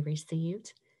to be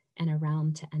received and a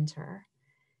realm to enter.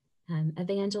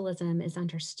 Evangelism is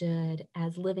understood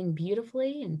as living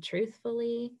beautifully and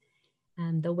truthfully,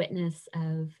 the witness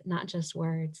of not just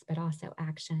words, but also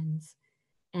actions,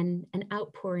 and an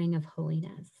outpouring of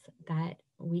holiness, that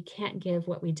we can't give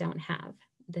what we don't have.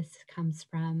 This comes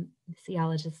from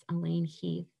theologist Elaine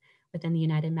Heath within the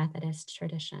United Methodist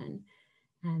tradition,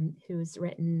 who's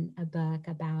written a book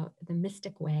about the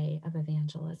mystic way of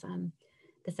evangelism.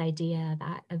 This idea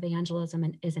that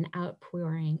evangelism is an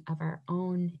outpouring of our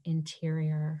own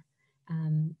interior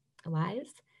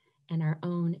lives and our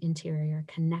own interior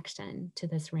connection to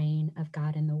this reign of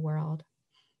God in the world.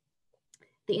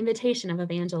 The invitation of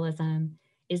evangelism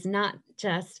is not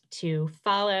just to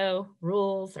follow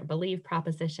rules or believe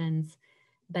propositions,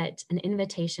 but an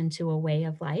invitation to a way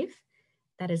of life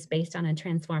that is based on a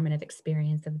transformative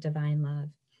experience of divine love.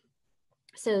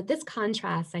 So this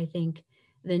contrasts, I think,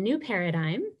 the new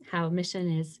paradigm, how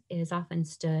mission is often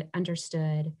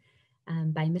understood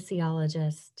by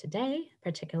missiologists today,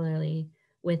 particularly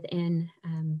within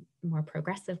more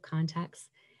progressive contexts,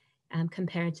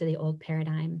 compared to the old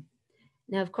paradigm.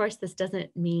 Now, of course, this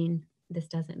doesn't mean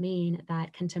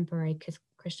that contemporary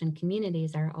Christian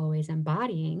communities are always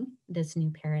embodying this new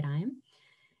paradigm.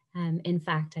 In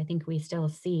fact, I think we still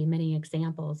see many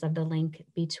examples of the link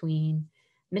between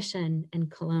mission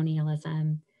and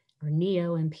colonialism, or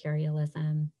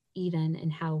neo-imperialism, even in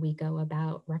how we go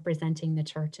about representing the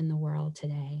church in the world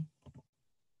today.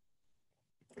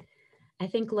 I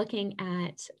think looking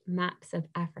at maps of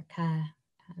Africa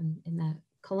in the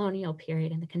colonial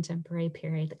period and the contemporary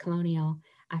period, the colonial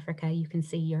Africa, you can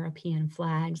see European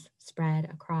flags spread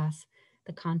across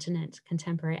the continent.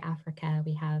 Contemporary Africa,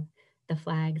 we have the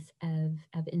flags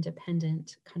of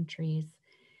independent countries.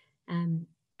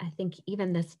 I think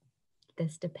even this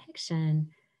depiction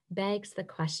begs the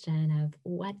question of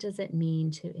what does it mean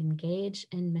to engage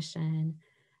in mission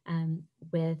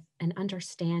with an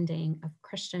understanding of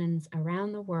Christians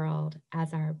around the world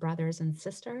as our brothers and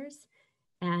sisters,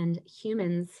 and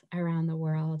humans around the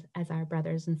world as our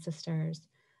brothers and sisters,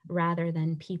 rather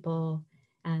than people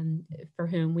for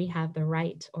whom we have the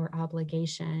right or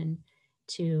obligation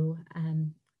to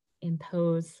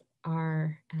impose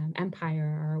our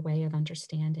empire or our way of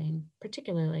understanding.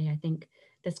 Particularly, I think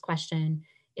this question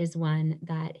is one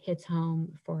that hits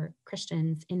home for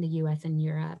Christians in the US and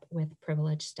Europe with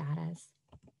privileged status.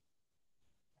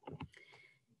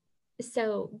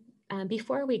 So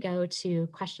before we go to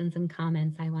questions and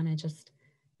comments, I want to just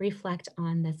reflect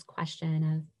on this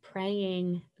question of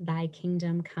praying thy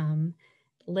kingdom come,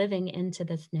 living into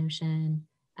this notion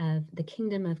of the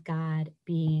kingdom of God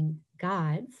being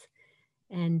God's,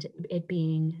 and it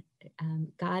being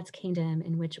God's kingdom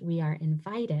in which we are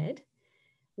invited.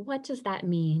 What does that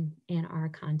mean in our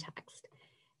context?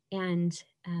 And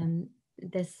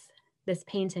this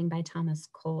painting by Thomas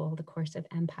Cole, The Course of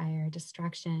Empire,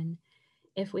 Destruction,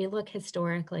 if we look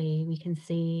historically, we can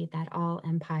see that all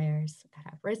empires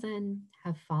that have risen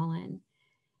have fallen.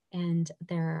 And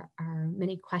there are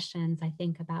many questions, I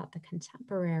think, about the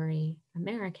contemporary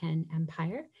American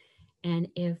empire, and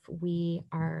if we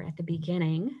are at the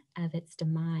beginning of its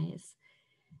demise.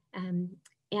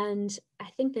 And I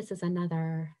think this is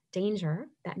another danger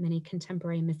that many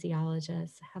contemporary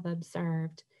missiologists have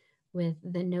observed with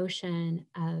the notion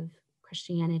of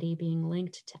Christianity being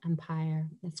linked to empire,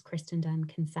 this Christendom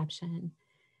conception,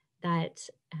 that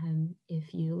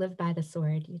if you live by the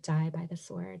sword, you die by the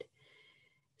sword.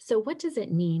 So what does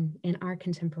it mean in our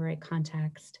contemporary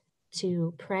context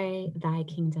to pray thy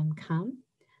kingdom come,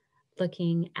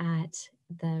 looking at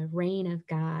the reign of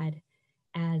God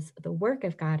as the work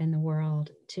of God in the world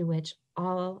to which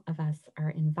all of us are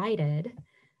invited,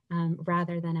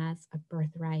 rather than as a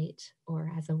birthright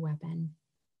or as a weapon?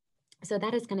 So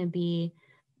that is going to be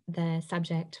the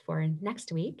subject for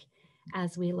next week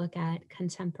as we look at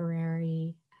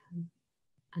contemporary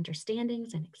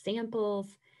understandings and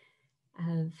examples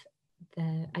of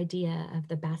the idea of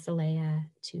the Basileia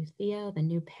to Theo, the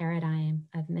new paradigm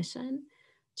of mission,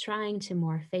 trying to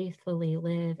more faithfully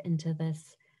live into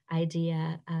this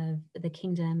idea of the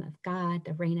kingdom of God,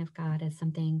 the reign of God, as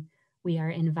something we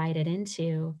are invited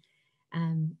into,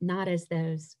 not as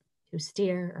those who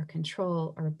steer or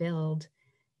control or build,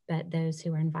 but those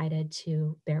who are invited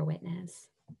to bear witness.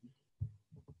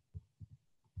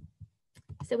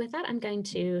 So with that, I'm going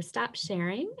to stop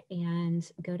sharing and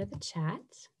go to the chat.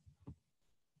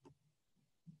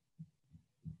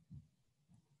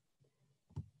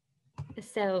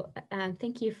 So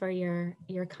thank you for your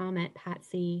comment,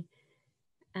 Patsy.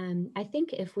 I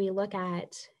think if we look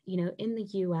at, in the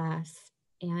US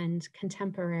and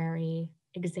contemporary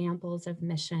examples of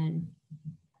mission,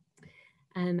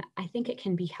 I think it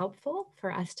can be helpful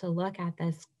for us to look at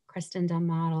this Christendom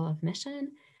model of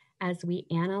mission as we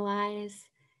analyze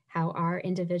how our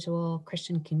individual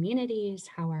Christian communities,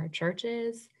 how our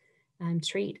churches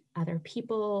treat other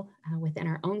people within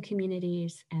our own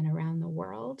communities and around the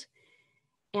world.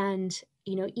 And,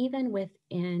 even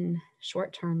within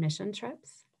short-term mission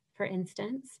trips, for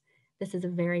instance, this is a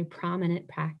very prominent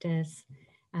practice,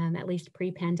 at least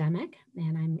pre-pandemic,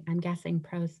 and I'm guessing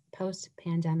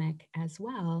post-pandemic as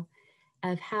well,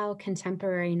 of how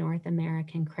contemporary North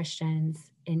American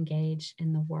Christians engage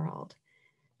in the world.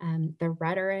 The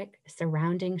rhetoric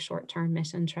surrounding short-term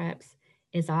mission trips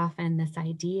is often this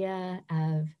idea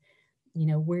of,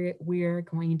 we're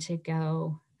going to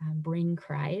go bring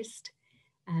Christ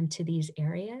to these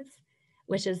areas,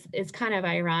 which is kind of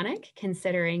ironic,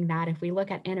 considering that if we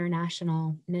look at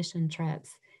international mission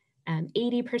trips,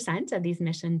 80% of these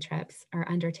mission trips are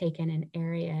undertaken in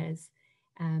areas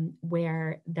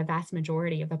where the vast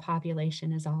majority of the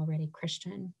population is already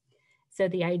Christian. So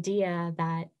the idea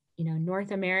that, North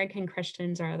American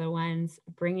Christians are the ones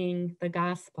bringing the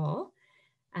gospel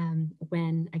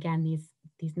when, again,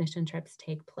 these mission trips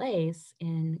take place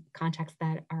in contexts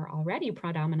that are already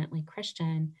predominantly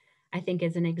Christian, I think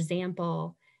is an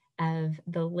example of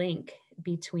the link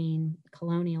between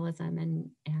colonialism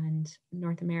and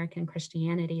North American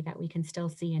Christianity that we can still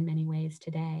see in many ways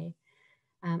today.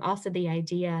 Also the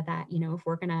idea that, if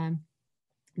we're going to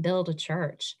build a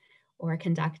church or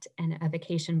conduct a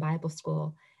vacation Bible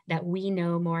school, that we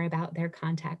know more about their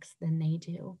context than they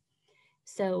do.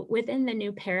 So within the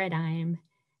new paradigm,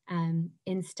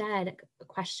 instead,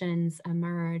 questions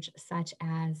emerge such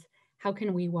as, how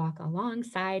can we walk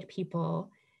alongside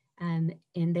people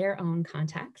in their own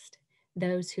context?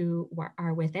 Those who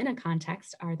are within a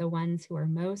context are the ones who are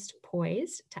most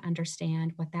poised to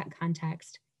understand what that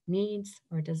context needs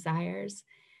or desires.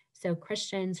 So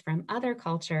Christians from other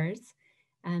cultures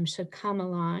should come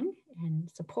along and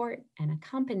support and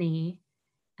accompany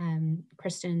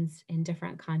Christians in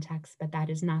different contexts, but that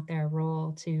is not their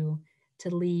role to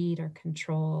lead or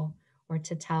control or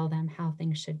to tell them how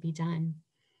things should be done.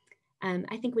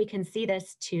 I think we can see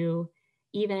this too,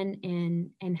 even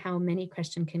in how many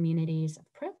Christian communities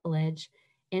of privilege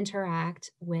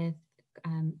interact with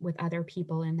other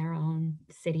people in their own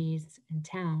cities and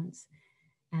towns.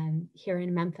 Here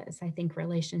in Memphis, I think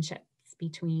relationships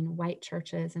between white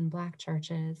churches and Black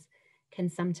churches can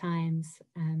sometimes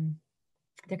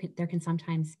there can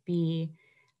sometimes be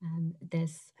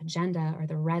this agenda or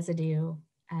the residue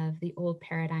of the old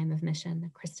paradigm of mission, the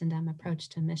Christendom approach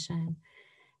to mission.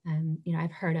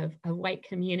 I've heard of white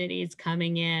communities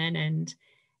coming in and,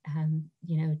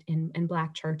 in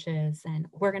Black churches, and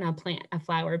we're going to plant a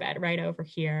flower bed right over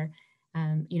here,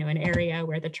 an area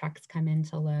where the trucks come in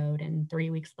to load, and 3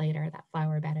 weeks later that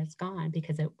flower bed is gone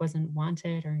because it wasn't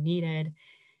wanted or needed.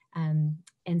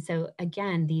 And so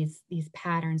again, these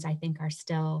patterns, I think, are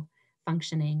still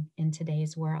functioning in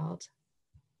today's world.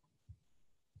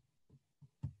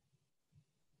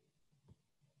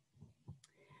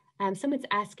 Someone's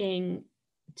asking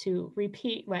to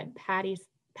repeat what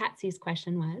Patsy's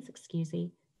question was, excuse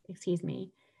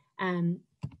me.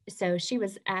 So she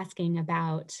was asking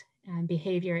about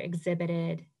behavior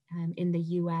exhibited in the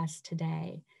US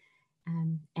today,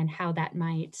 and how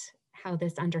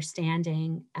this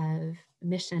understanding of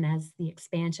mission as the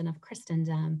expansion of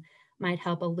Christendom might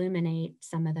help illuminate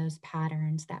some of those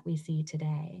patterns that we see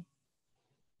today.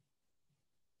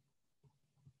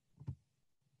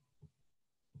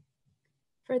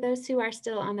 For those who are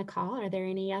still on the call, are there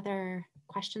any other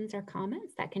questions or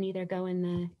comments that can either go in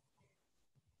the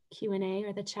Q&A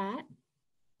or the chat?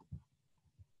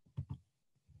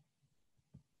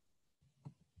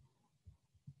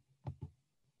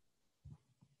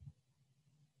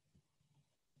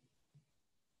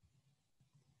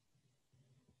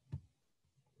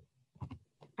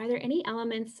 Are there any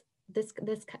elements, this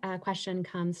question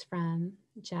comes from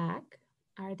Jack.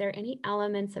 Are there any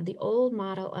elements of the old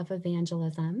model of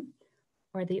evangelism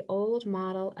or the old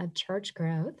model of church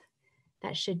growth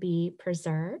that should be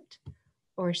preserved,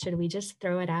 or should we just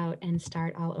throw it out and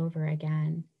start all over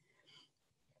again?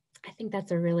 I think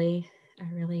that's a really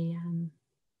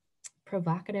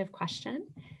provocative question.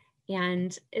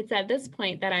 And it's at this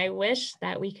point that I wish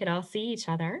that we could all see each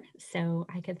other so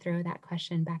I could throw that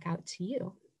question back out to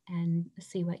you and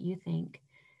see what you think.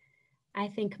 I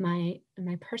think my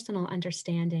personal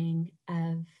understanding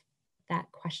of that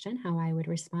question, how I would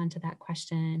respond to that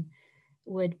question,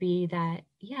 would be that,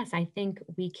 yes, I think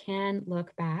we can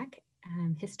look back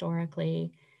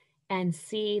historically and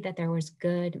see that there was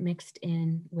good mixed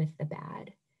in with the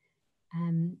bad.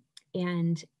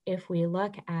 And if we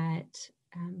look at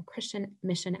Christian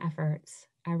mission efforts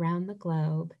around the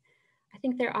globe, I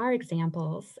think there are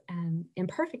examples,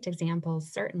 imperfect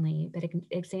examples certainly, but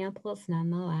examples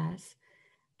nonetheless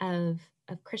of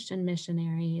Christian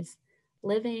missionaries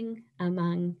living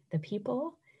among the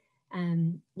people,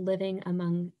 living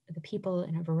among the people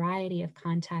in a variety of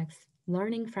contexts,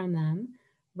 learning from them,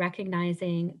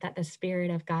 recognizing that the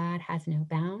Spirit of God has no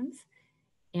bounds,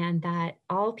 and that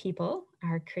all people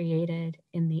are created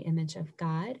in the image of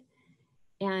God,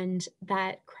 and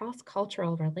that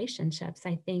cross-cultural relationships,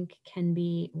 I think, can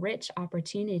be rich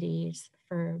opportunities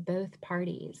for both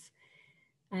parties.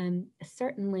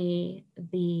 Certainly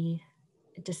the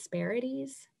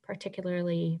disparities,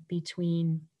 particularly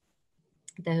between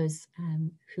those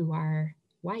who are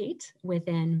white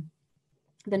within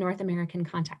the North American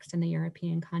context and the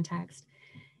European context,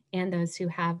 and those who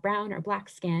have brown or Black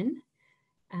skin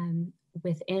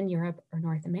within Europe or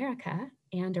North America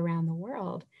and around the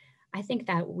world, I think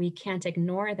that we can't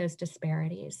ignore those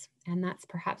disparities. And that's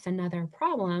perhaps another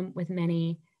problem with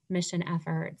many mission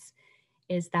efforts,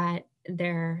 is that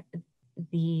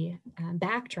the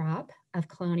backdrop of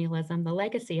colonialism, the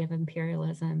legacy of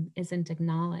imperialism, isn't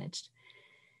acknowledged.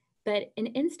 But in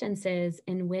instances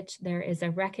in which there is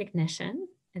a recognition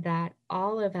that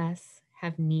all of us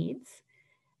have needs,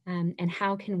 and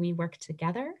how can we work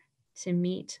together to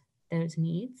meet those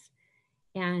needs,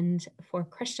 And for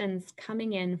Christians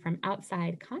coming in from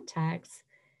outside contexts,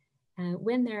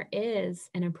 when there is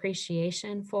an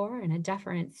appreciation for and a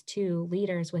deference to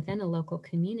leaders within a local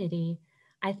community,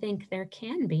 I think there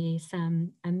can be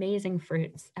some amazing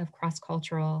fruits of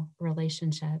cross-cultural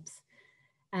relationships.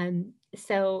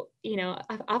 So,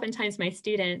 oftentimes my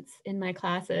students in my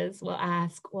classes will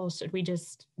ask, well, should we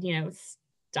just,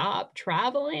 stop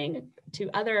traveling to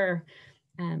other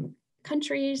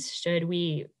countries? Should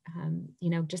we,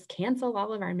 just cancel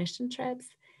all of our mission trips?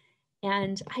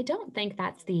 And I don't think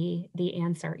that's the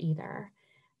answer either.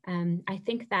 I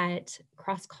think that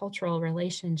cross-cultural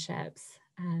relationships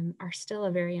are still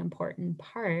a very important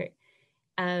part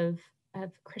of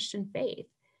Christian faith.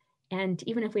 And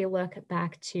even if we look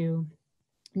back to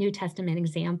New Testament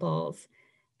examples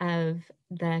of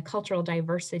the cultural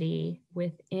diversity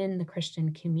within the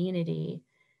Christian community,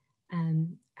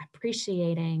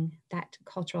 appreciating that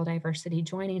cultural diversity,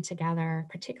 joining together,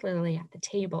 particularly at the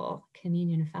table,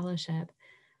 communion, fellowship,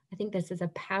 I think this is a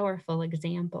powerful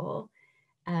example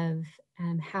of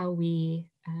how we,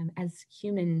 as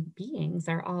human beings,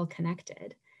 are all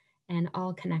connected, and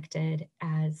all connected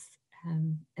as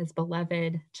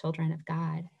beloved children of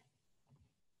God.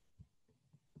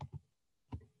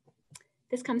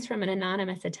 This comes from an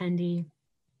anonymous attendee.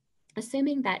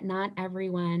 Assuming that not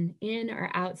everyone in or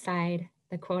outside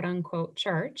the quote unquote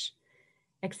church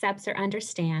accepts or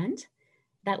understands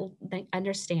that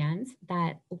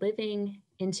living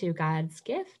into God's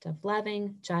gift of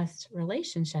loving, just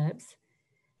relationships,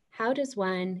 how does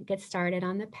one get started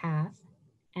on the path,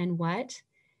 and what,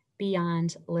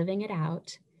 beyond living it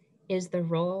out, is the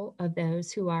role of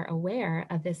those who are aware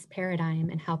of this paradigm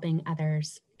in helping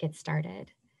others get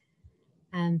started?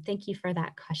 Thank you for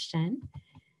that question.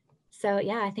 So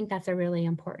yeah, I think that's a really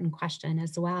important question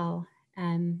as well.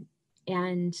 And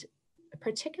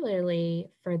particularly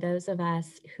for those of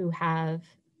us who have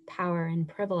power and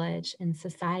privilege in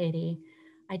society,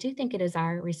 I do think it is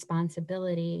our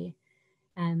responsibility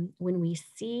when we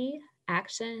see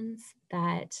actions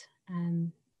that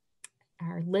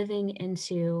are living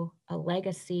into a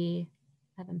legacy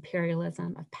of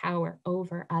imperialism, of power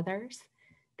over others,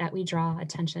 that we draw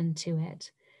attention to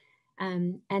it.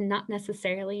 And not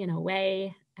necessarily in a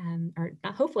way, or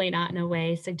hopefully not in a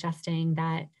way suggesting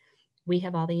that we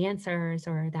have all the answers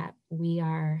or that we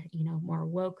are, more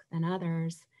woke than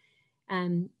others.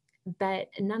 But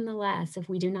nonetheless, if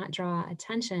we do not draw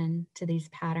attention to these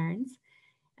patterns,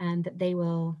 that they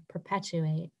will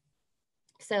perpetuate.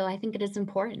 So I think it is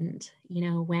important,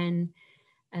 when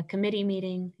a committee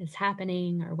meeting is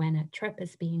happening, or when a trip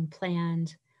is being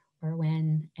planned, or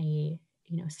when a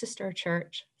sister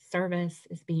church service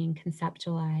is being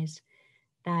conceptualized,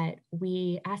 that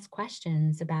we ask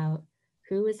questions about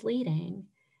who is leading,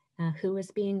 who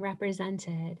is being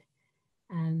represented,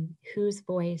 whose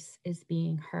voice is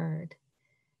being heard.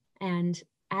 And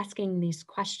asking these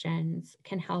questions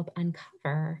can help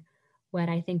uncover what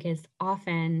I think is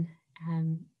often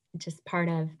just part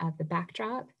of the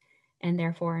backdrop, and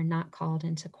therefore not called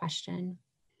into question.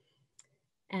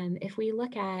 If we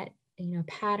look at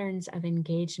patterns of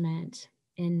engagement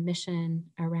in mission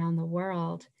around the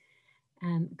world,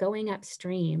 going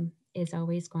upstream is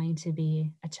always going to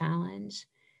be a challenge.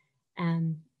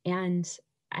 And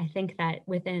I think that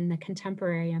within the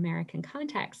contemporary American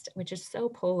context, which is so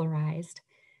polarized,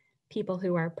 people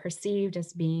who are perceived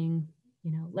as being,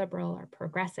 liberal or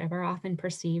progressive are often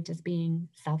perceived as being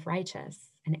self-righteous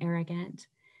and arrogant.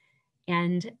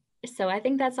 And so I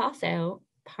think that's also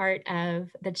part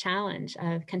of the challenge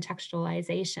of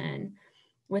contextualization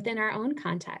within our own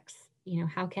context.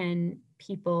 How can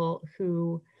people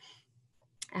who,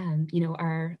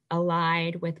 are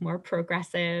allied with more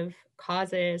progressive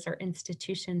causes or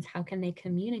institutions, how can they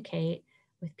communicate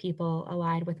with people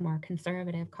allied with more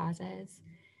conservative causes?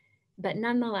 But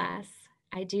nonetheless,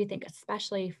 I do think,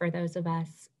 especially for those of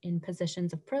us in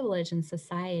positions of privilege in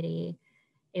society,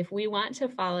 if we want to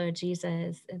follow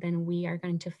Jesus, then we are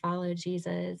going to follow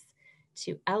Jesus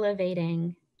to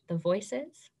elevating the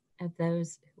voices of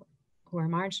those who are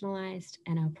marginalized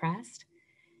and oppressed,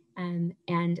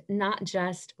 and not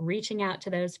just reaching out to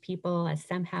those people as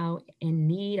somehow in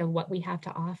need of what we have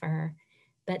to offer,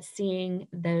 but seeing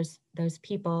those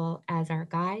people as our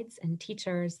guides and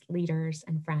teachers, leaders,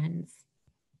 and friends.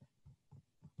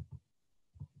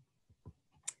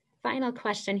 Final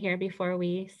question here before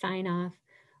we sign off.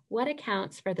 What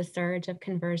accounts for the surge of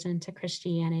conversion to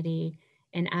Christianity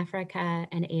in Africa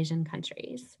and Asian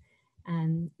countries?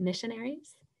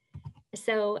 Missionaries?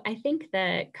 So I think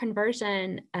the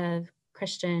conversion of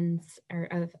Christians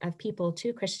or of people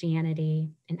to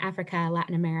Christianity in Africa,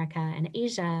 Latin America, and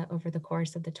Asia over the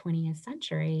course of the 20th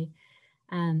century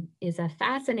is a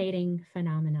fascinating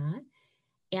phenomenon.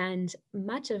 And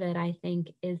much of it, I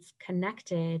think, is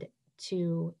connected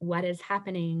to what was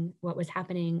happening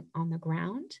on the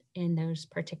ground in those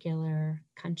particular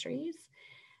countries.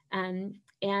 And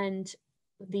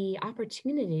the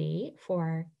opportunity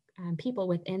for people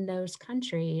within those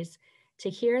countries to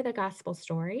hear the gospel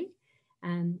story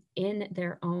in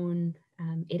their own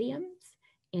idioms,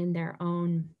 in their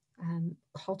own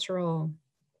cultural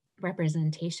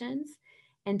representations,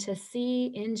 and to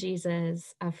see in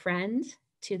Jesus a friend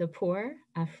to the poor,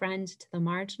 a friend to the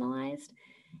marginalized,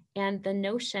 and the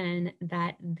notion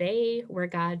that they were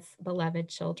God's beloved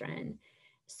children.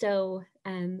 So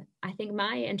I think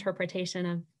my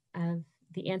interpretation of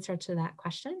the answer to that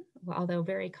question, although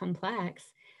very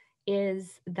complex,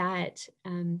 is that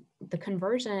the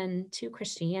conversion to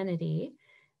Christianity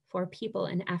for people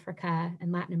in Africa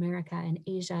and Latin America and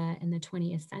Asia in the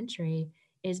 20th century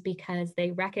is because they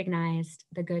recognized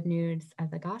the good news of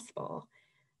the gospel,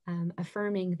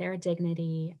 affirming their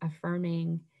dignity,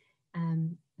 affirming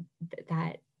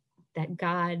that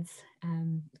God's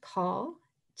call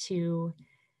to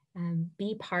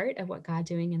be part of what God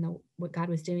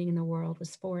was doing in the world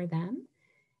was for them,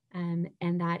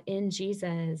 and that in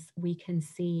Jesus we can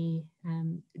see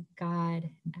God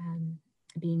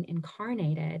being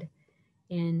incarnated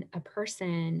in a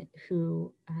person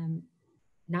who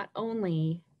not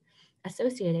only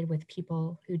associated with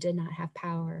people who did not have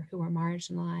power, who were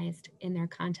marginalized in their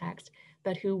context,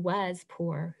 but who was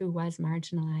poor, who was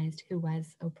marginalized, who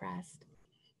was oppressed.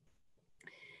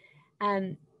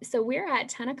 So we're at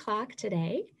 10 o'clock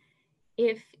today.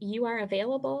 If you are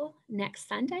available next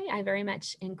Sunday, I very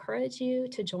much encourage you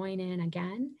to join in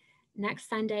again. Next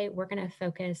Sunday, we're going to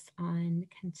focus on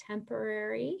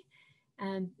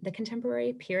the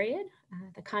contemporary period,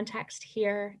 the context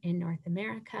here in North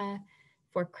America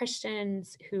for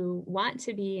Christians who want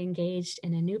to be engaged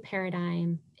in a new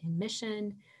paradigm in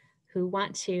mission, who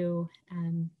want to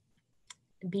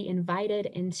be invited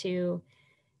into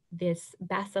this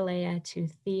basileia to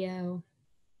Theo,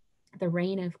 the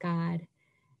reign of God,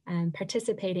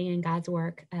 participating in God's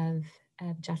work of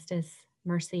justice,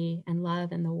 mercy, and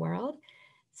love in the world.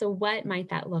 So what might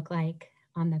that look like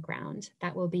on the ground?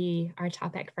 That will be our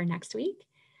topic for next week.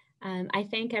 I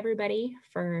thank everybody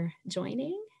for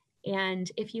joining.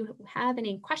 And if you have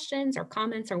any questions or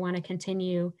comments or want to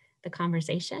continue the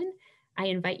conversation, I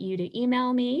invite you to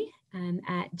email me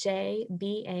at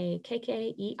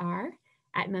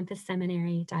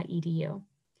jbakker@memphisseminary.edu.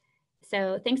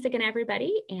 So thanks again,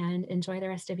 everybody, and enjoy the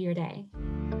rest of your day.